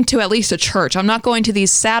going to at least a church. I'm not going to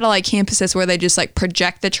these satellite campuses where they just like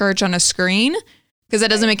project the church on a screen, because that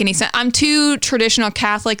doesn't make any sense. I'm too traditional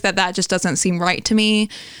Catholic that just doesn't seem right to me.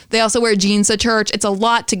 They also wear jeans to church. It's a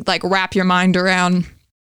lot to like wrap your mind around.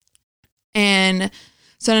 And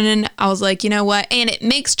so then I was like, you know what? And it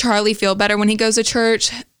makes Charlie feel better when he goes to church.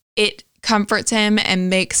 It comforts him and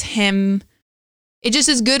makes him, it just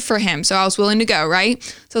is good for him. So I was willing to go, right?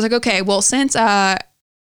 So I was like, okay, well, since a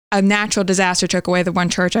natural disaster took away the one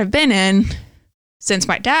church I've been in since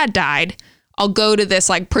my dad died, I'll go to this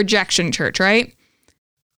like projection church, right?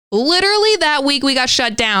 Literally that week we got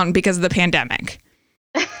shut down because of the pandemic.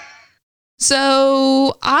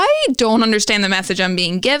 So I don't understand the message I'm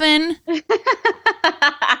being given.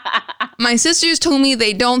 My sisters told me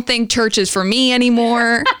they don't think church is for me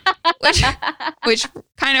anymore, which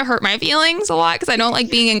kind of hurt my feelings a lot because I don't like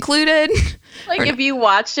being included. Like if you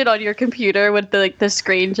watched it on your computer, would the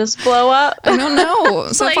screen just blow up? I don't know.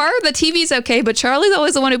 So far, the TV's okay, but Charlie's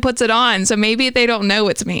always the one who puts it on, so maybe they don't know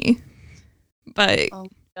it's me. But oh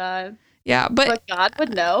God, yeah, but God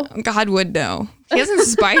would know. God would know. He hasn't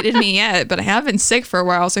spited me yet, but I have been sick for a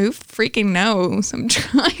while, so who freaking knows? I'm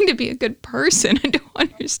trying to be a good person. I don't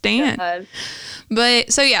understand. God.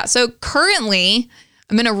 But so currently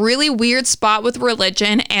I'm in a really weird spot with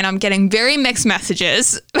religion and I'm getting very mixed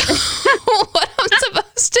messages what I'm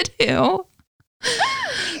supposed to do.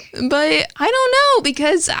 But I don't know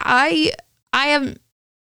because I have,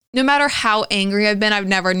 no matter how angry I've been, I've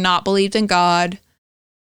never not believed in God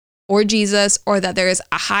or Jesus or that there is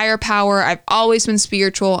a higher power. I've always been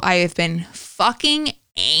spiritual. I have been fucking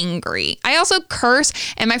angry. I also curse,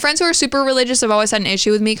 and my friends who are super religious have always had an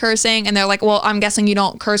issue with me cursing, and they're like, well, I'm guessing you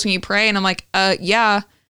don't curse when you pray. And I'm like, yeah.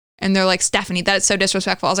 And they're like, Stephanie, that is so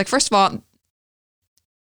disrespectful. I was like, first of all,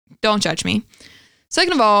 don't judge me.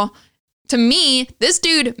 Second of all, to me, this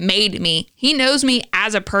dude made me. He knows me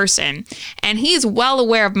as a person, and he's well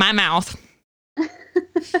aware of my mouth.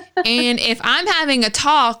 And if I'm having a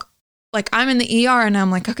talk, like I'm in the ER and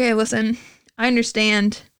I'm like, okay, listen, I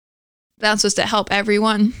understand that's supposed to help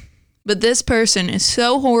everyone, but this person is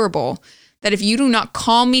so horrible that if you do not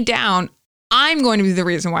calm me down, I'm going to be the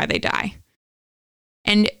reason why they die.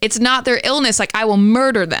 And it's not their illness. Like I will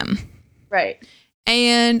murder them. Right.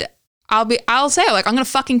 And I'll say like, I'm going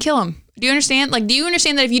to fucking kill him. Do you understand? Like, do you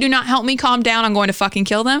understand that if you do not help me calm down, I'm going to fucking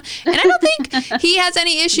kill them? And I don't think he has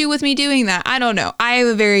any issue with me doing that. I don't know. I have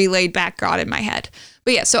a very laid back God in my head.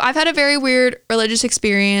 But yeah, so I've had a very weird religious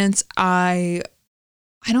experience. I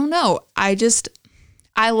don't know. I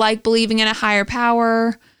like believing in a higher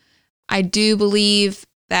power. I do believe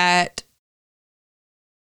that.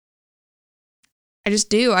 I just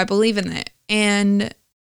do. I believe in it. And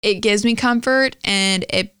it gives me comfort and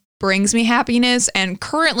it brings me happiness. And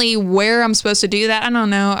currently where I'm supposed to do that, I don't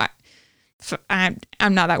know.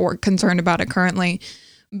 I'm not that concerned about it currently.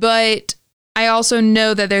 But I also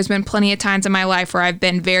know that there's been plenty of times in my life where I've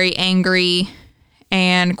been very angry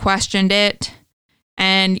and questioned it.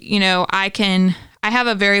 And, you know, I have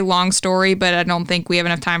a very long story, but I don't think we have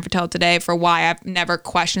enough time to tell it today for why I've never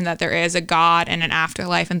questioned that there is a God and an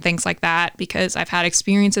afterlife and things like that, because I've had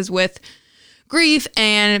experiences with grief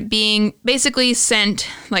and being basically sent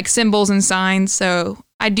like symbols and signs. So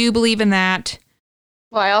I do believe in that.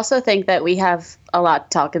 Well, I also think that we have a lot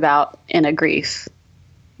to talk about in a grief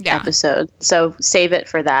episode. So save it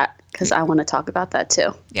for that because I want to talk about that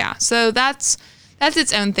too. Yeah. So that's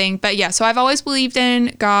its own thing. But yeah, so I've always believed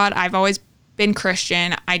in God. I've always been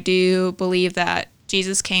Christian. I do believe that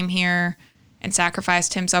Jesus came here and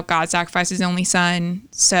sacrificed himself. God sacrificed his only son.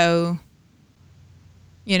 So,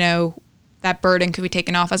 you know, that burden could be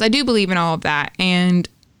taken off us. I do believe in all of that. And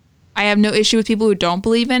I have no issue with people who don't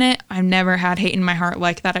believe in it. I've never had hate in my heart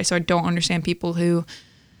like that. So I don't understand people who,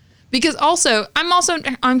 because also,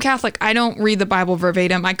 I'm Catholic. I don't read the Bible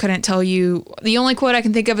verbatim. I couldn't tell you. The only quote I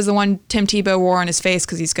can think of is the one Tim Tebow wore on his face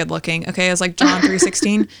because he's good looking. Okay. It was like John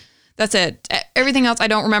 3:16. That's it. Everything else, I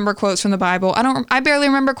don't remember quotes from the Bible. I barely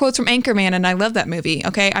remember quotes from Anchorman, and I love that movie.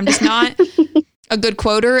 Okay. I'm just not a good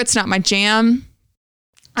quoter. It's not my jam.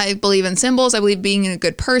 I believe in symbols. I believe being a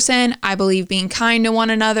good person. I believe being kind to one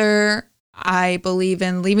another. I believe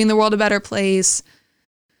in leaving the world a better place.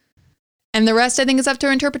 And the rest, I think, is up to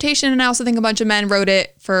interpretation. And I also think a bunch of men wrote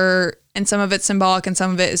it and some of it's symbolic and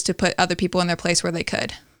some of it is to put other people in their place where they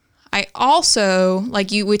could. I also,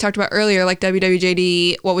 we talked about earlier, like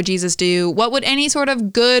WWJD, what would Jesus do? What would any sort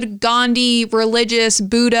of good Gandhi, religious,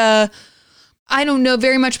 Buddha, I don't know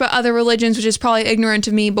very much about other religions, which is probably ignorant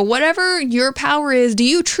of me, but whatever your power is, do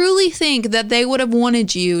you truly think that they would have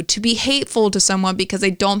wanted you to be hateful to someone because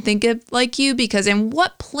they don't think it like you? Because in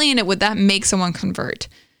what planet would that make someone convert?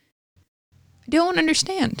 I don't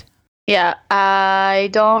understand. Yeah, I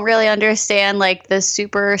don't really understand like the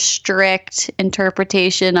super strict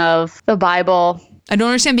interpretation of the Bible. I don't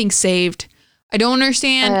understand being saved. I don't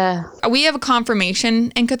understand. We have a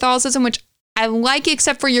confirmation in Catholicism, which I like,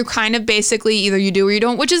 except for you're kind of basically either you do or you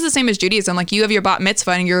don't, which is the same as Judaism. Like you have your bat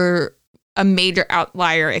mitzvah and you're a major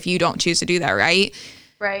outlier if you don't choose to do that, right?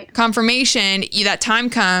 Right. Confirmation, that time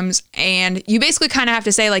comes and you basically kind of have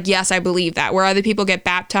to say like, yes, I believe that, where other people get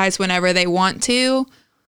baptized whenever they want to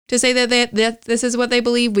say that this is what they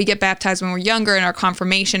believe. We get baptized when we're younger, and our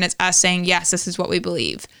confirmation is us saying, yes, this is what we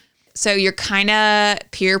believe. So you're kind of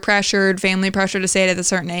peer pressured, family pressure to say it at a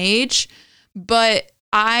certain age. But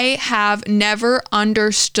I have never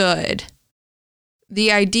understood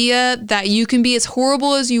the idea that you can be as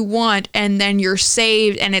horrible as you want and then you're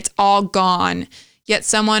saved and it's all gone. Yet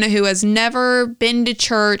someone who has never been to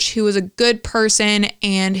church, who is a good person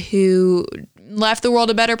and who left the world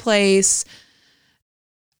a better place,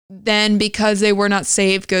 then because they were not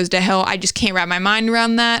saved goes to hell. I just can't wrap my mind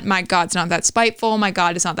around that. My God's not that spiteful. My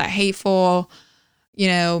God is not that hateful. You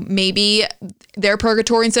know, maybe their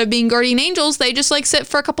purgatory, instead of being guardian angels, they just like sit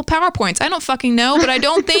for a couple PowerPoints. I don't fucking know, but I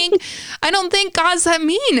don't think God's that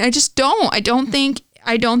mean. I just don't. I don't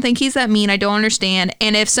think he's that mean. I don't understand.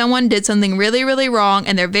 And if someone did something really, really wrong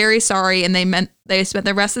and they're very sorry and they spent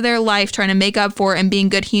the rest of their life trying to make up for it and being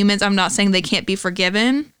good humans, I'm not saying they can't be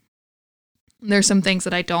forgiven. There's some things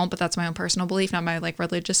that I don't, but that's my own personal belief, not my like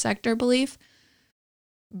religious sector belief.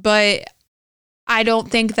 But I don't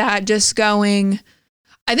think that just going,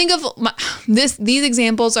 I think of these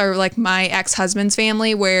examples are like my ex-husband's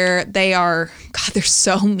family where they are, God, they're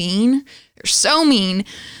so mean. They're so mean.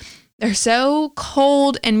 They're so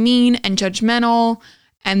cold and mean and judgmental.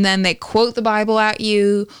 And then they quote the Bible at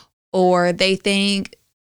you, or they think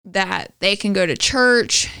that they can go to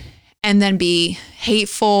church and then be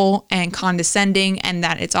hateful and condescending and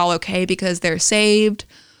that it's all okay because they're saved.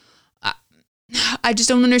 I just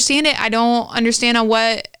don't understand it. I don't understand on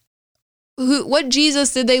what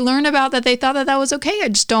Jesus did they learn about that they thought that was okay. I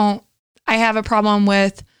just don't. I have a problem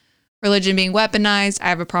with religion being weaponized. I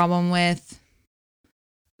have a problem with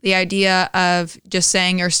the idea of just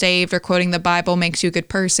saying you're saved or quoting the Bible makes you a good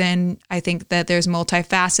person. I think that there's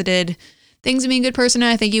multifaceted things to being a good person. And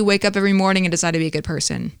I think you wake up every morning and decide to be a good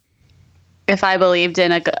person. If I believed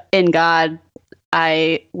in God,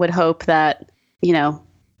 I would hope that, you know,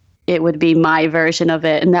 it would be my version of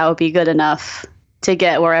it, and that would be good enough to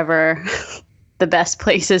get wherever the best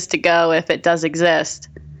places to go if it does exist.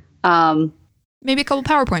 Maybe a couple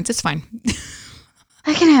PowerPoints. It's fine.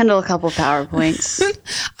 I can handle a couple PowerPoints.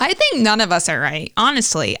 I think none of us are right.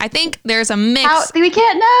 Honestly, I think there's a mix. We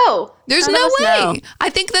can't know. There's no way. Know. I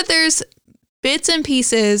think that there's bits and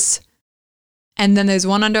pieces, and then there's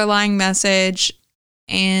one underlying message,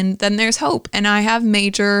 and then there's hope. And I have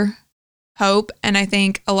major hope, and I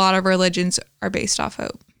think a lot of religions are based off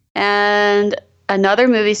hope. And another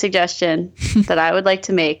movie suggestion that I would like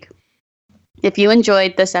to make, if you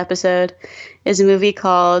enjoyed this episode, is a movie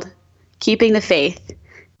called Keeping the Faith,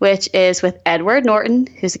 which is with Edward Norton,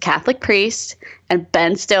 who's a Catholic priest, and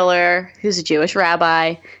Ben Stiller, who's a Jewish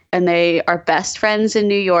rabbi, and they are best friends in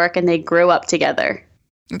New York, and they grew up together.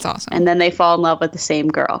 That's awesome. And then they fall in love with the same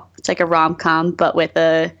girl. It's like a rom-com, but with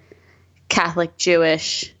a Catholic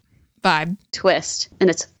Jewish vibe twist, and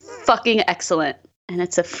it's fucking excellent, and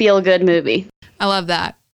it's a feel-good movie. I love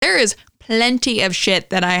that. There is plenty of shit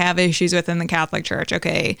that I have issues with in the Catholic Church,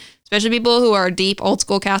 okay? Especially people who are deep old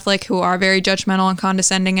school Catholic, who are very judgmental and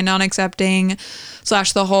condescending and non-accepting, /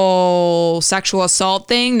 the whole sexual assault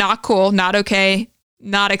thing. Not cool, not okay,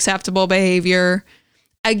 not acceptable behavior.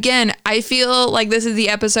 Again, I feel like this is the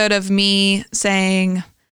episode of me saying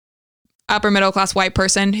upper middle class white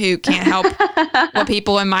person who can't help what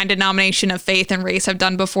people in my denomination of faith and race have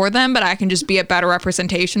done before them, but I can just be a better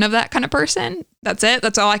representation of that kind of person. That's it.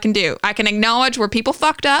 That's all I can do. I can acknowledge where people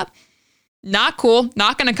fucked up. Not cool.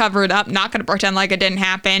 Not going to cover it up. Not going to pretend like it didn't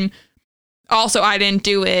happen. Also, I didn't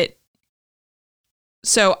do it.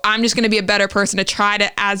 So I'm just going to be a better person to try to,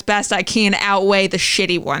 as best I can, outweigh the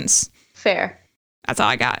shitty ones. Fair. That's all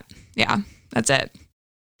I got. Yeah, that's it.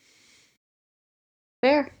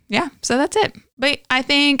 Fair. Yeah, so that's it. But I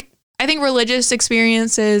think religious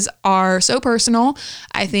experiences are so personal.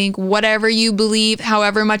 I think whatever you believe,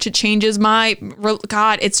 however much it changes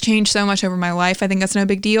God, it's changed so much over my life. I think that's no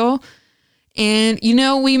big deal. And, you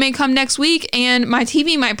know, we may come next week and my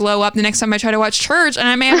TV might blow up the next time I try to watch church and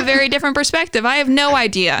I may have a very different perspective. I have no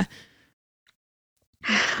idea.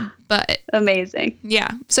 But amazing. Yeah.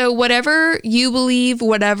 So whatever you believe,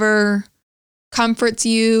 whatever comforts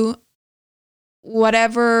you,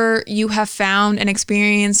 whatever you have found and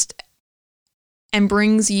experienced and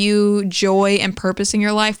brings you joy and purpose in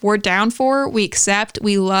your life, we're down for, we accept,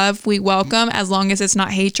 we love, we welcome. As long as it's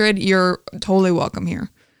not hatred, you're totally welcome here.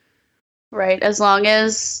 Right. As long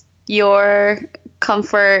as your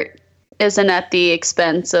comfort isn't at the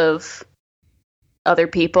expense of other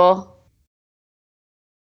people,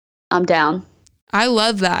 I'm down. I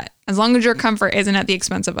love that. As long as your comfort isn't at the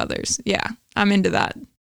expense of others. Yeah, I'm into that.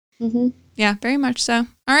 Mm-hmm. Yeah, very much so.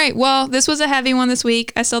 All right. Well, this was a heavy one this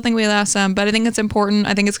week. I still think we lost some, but I think it's important.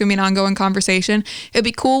 I think it's going to be an ongoing conversation. It'd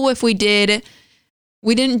be cool if we didn't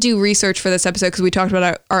do research for this episode because we talked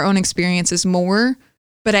about our own experiences more,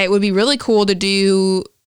 but it would be really cool to do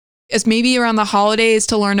is maybe around the holidays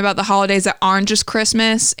to learn about the holidays that aren't just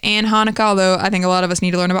Christmas and Hanukkah, although I think a lot of us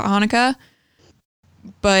need to learn about Hanukkah.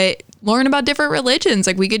 But learn about different religions.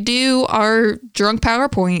 Like we could do our drunk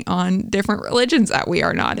PowerPoint on different religions that we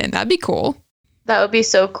are not in. That'd be cool. That would be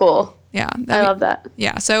so cool. Yeah. I love that.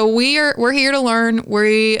 Yeah. So we're here to learn.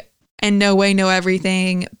 We in no way know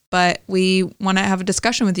everything, but we want to have a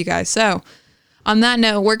discussion with you guys. So on that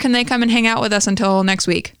note, where can they come and hang out with us until next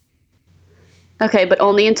week? Okay, but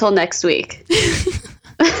only until next week.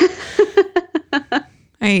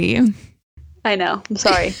 Hey. I know. I'm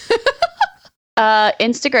sorry.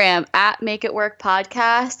 Instagram at Make It Work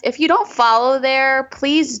Podcast. If you don't follow there,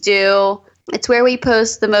 please do. It's where we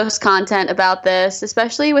post the most content about this,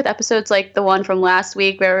 especially with episodes like the one from last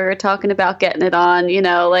week where we were talking about getting it on,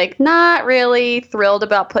 like not really thrilled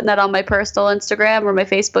about putting that on my personal Instagram or my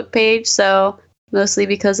Facebook page. So mostly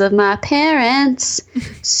because of my parents.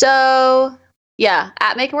 So yeah,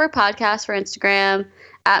 at Make It Work Podcast for Instagram,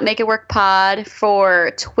 at Make It Work Pod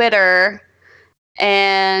for Twitter,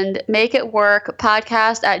 and Make It Work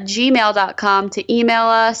Podcast at gmail.com to email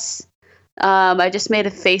us. I just made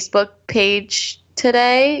a Facebook page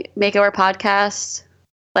today, Make It Work Podcast.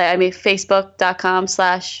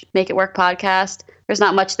 Facebook.com/Make It Work Podcast. There's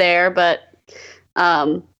not much there, but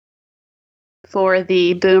for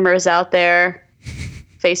the boomers out there,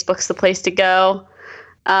 Facebook's the place to go.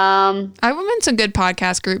 I'm in some good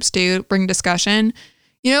podcast groups too, bring discussion.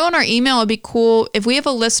 On our email, it'd be cool if we have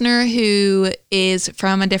a listener who is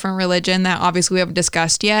from a different religion that obviously we haven't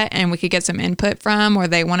discussed yet, and we could get some input from, or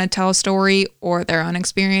they want to tell a story or their own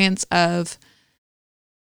experience of,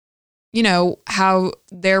 how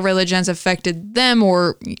their religion has affected them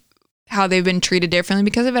or how they've been treated differently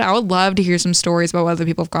because of it. I would love to hear some stories about what other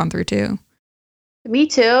people have gone through too. Me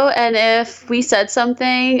too. And if we said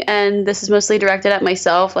something, and this is mostly directed at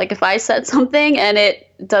myself, like if I said something and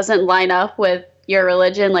it doesn't line up with your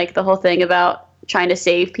religion, like the whole thing about trying to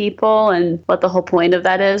save people and what the whole point of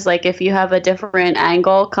that is, like if you have a different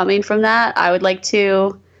angle coming from that, I would like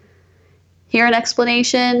to hear an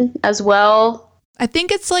explanation as well. I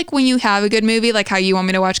think it's like when you have a good movie, like how you want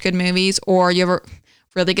me to watch good movies, or you have a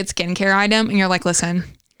really good skincare item and you're like, listen,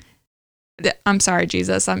 I'm sorry,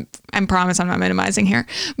 Jesus, I promise I'm not minimizing here.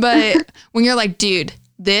 But when you're like, dude,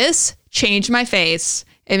 this changed my face.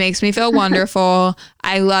 It makes me feel wonderful.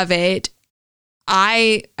 I love it.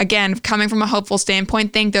 I, again, coming from a hopeful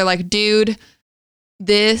standpoint, think they're like, dude,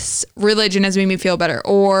 this religion has made me feel better,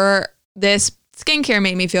 or this skincare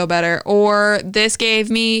made me feel better, or this gave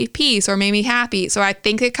me peace or made me happy. So I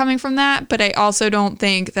think it coming from that, but I also don't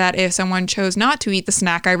think that if someone chose not to eat the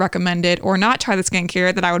snack I recommended or not try the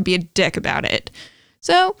skincare, that I would be a dick about it.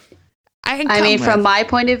 So from my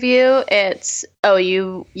point of view, it's,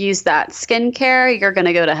 you use that skincare, you're going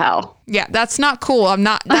to go to hell. Yeah, that's not cool.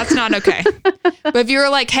 That's not okay. But if you were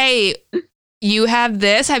like, hey, you have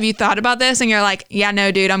this, have you thought about this? And you're like, yeah,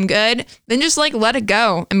 no, dude, I'm good. Then just like let it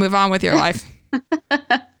go and move on with your life.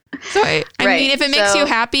 So I mean, if it makes you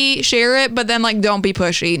happy, share it, but then like don't be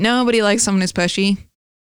pushy. Nobody likes someone who's pushy.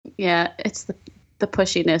 Yeah, it's the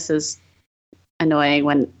pushiness is annoying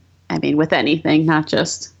with anything, not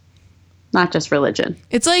just religion.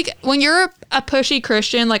 It's like when you're a pushy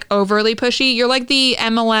Christian, like overly pushy, you're like the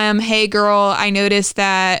MLM, hey girl, I noticed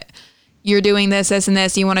that you're doing this, and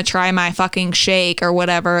this, you want to try my fucking shake or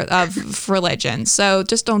whatever of religion. So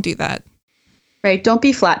just don't do that. Right. Don't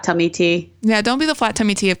be flat tummy tea. Yeah. Don't be the flat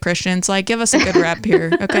tummy tea of Christians. Like, give us a good rep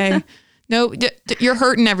here. Okay. No, you're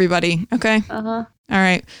hurting everybody. Okay. All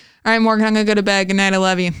right, Morgan, I'm going to go to bed. Good night. I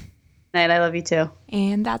love you. Night. I love you too.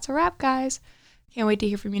 And that's a wrap, guys. Can't wait to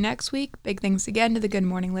hear from you next week. Big thanks again to the Good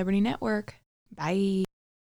Morning Liberty Network. Bye.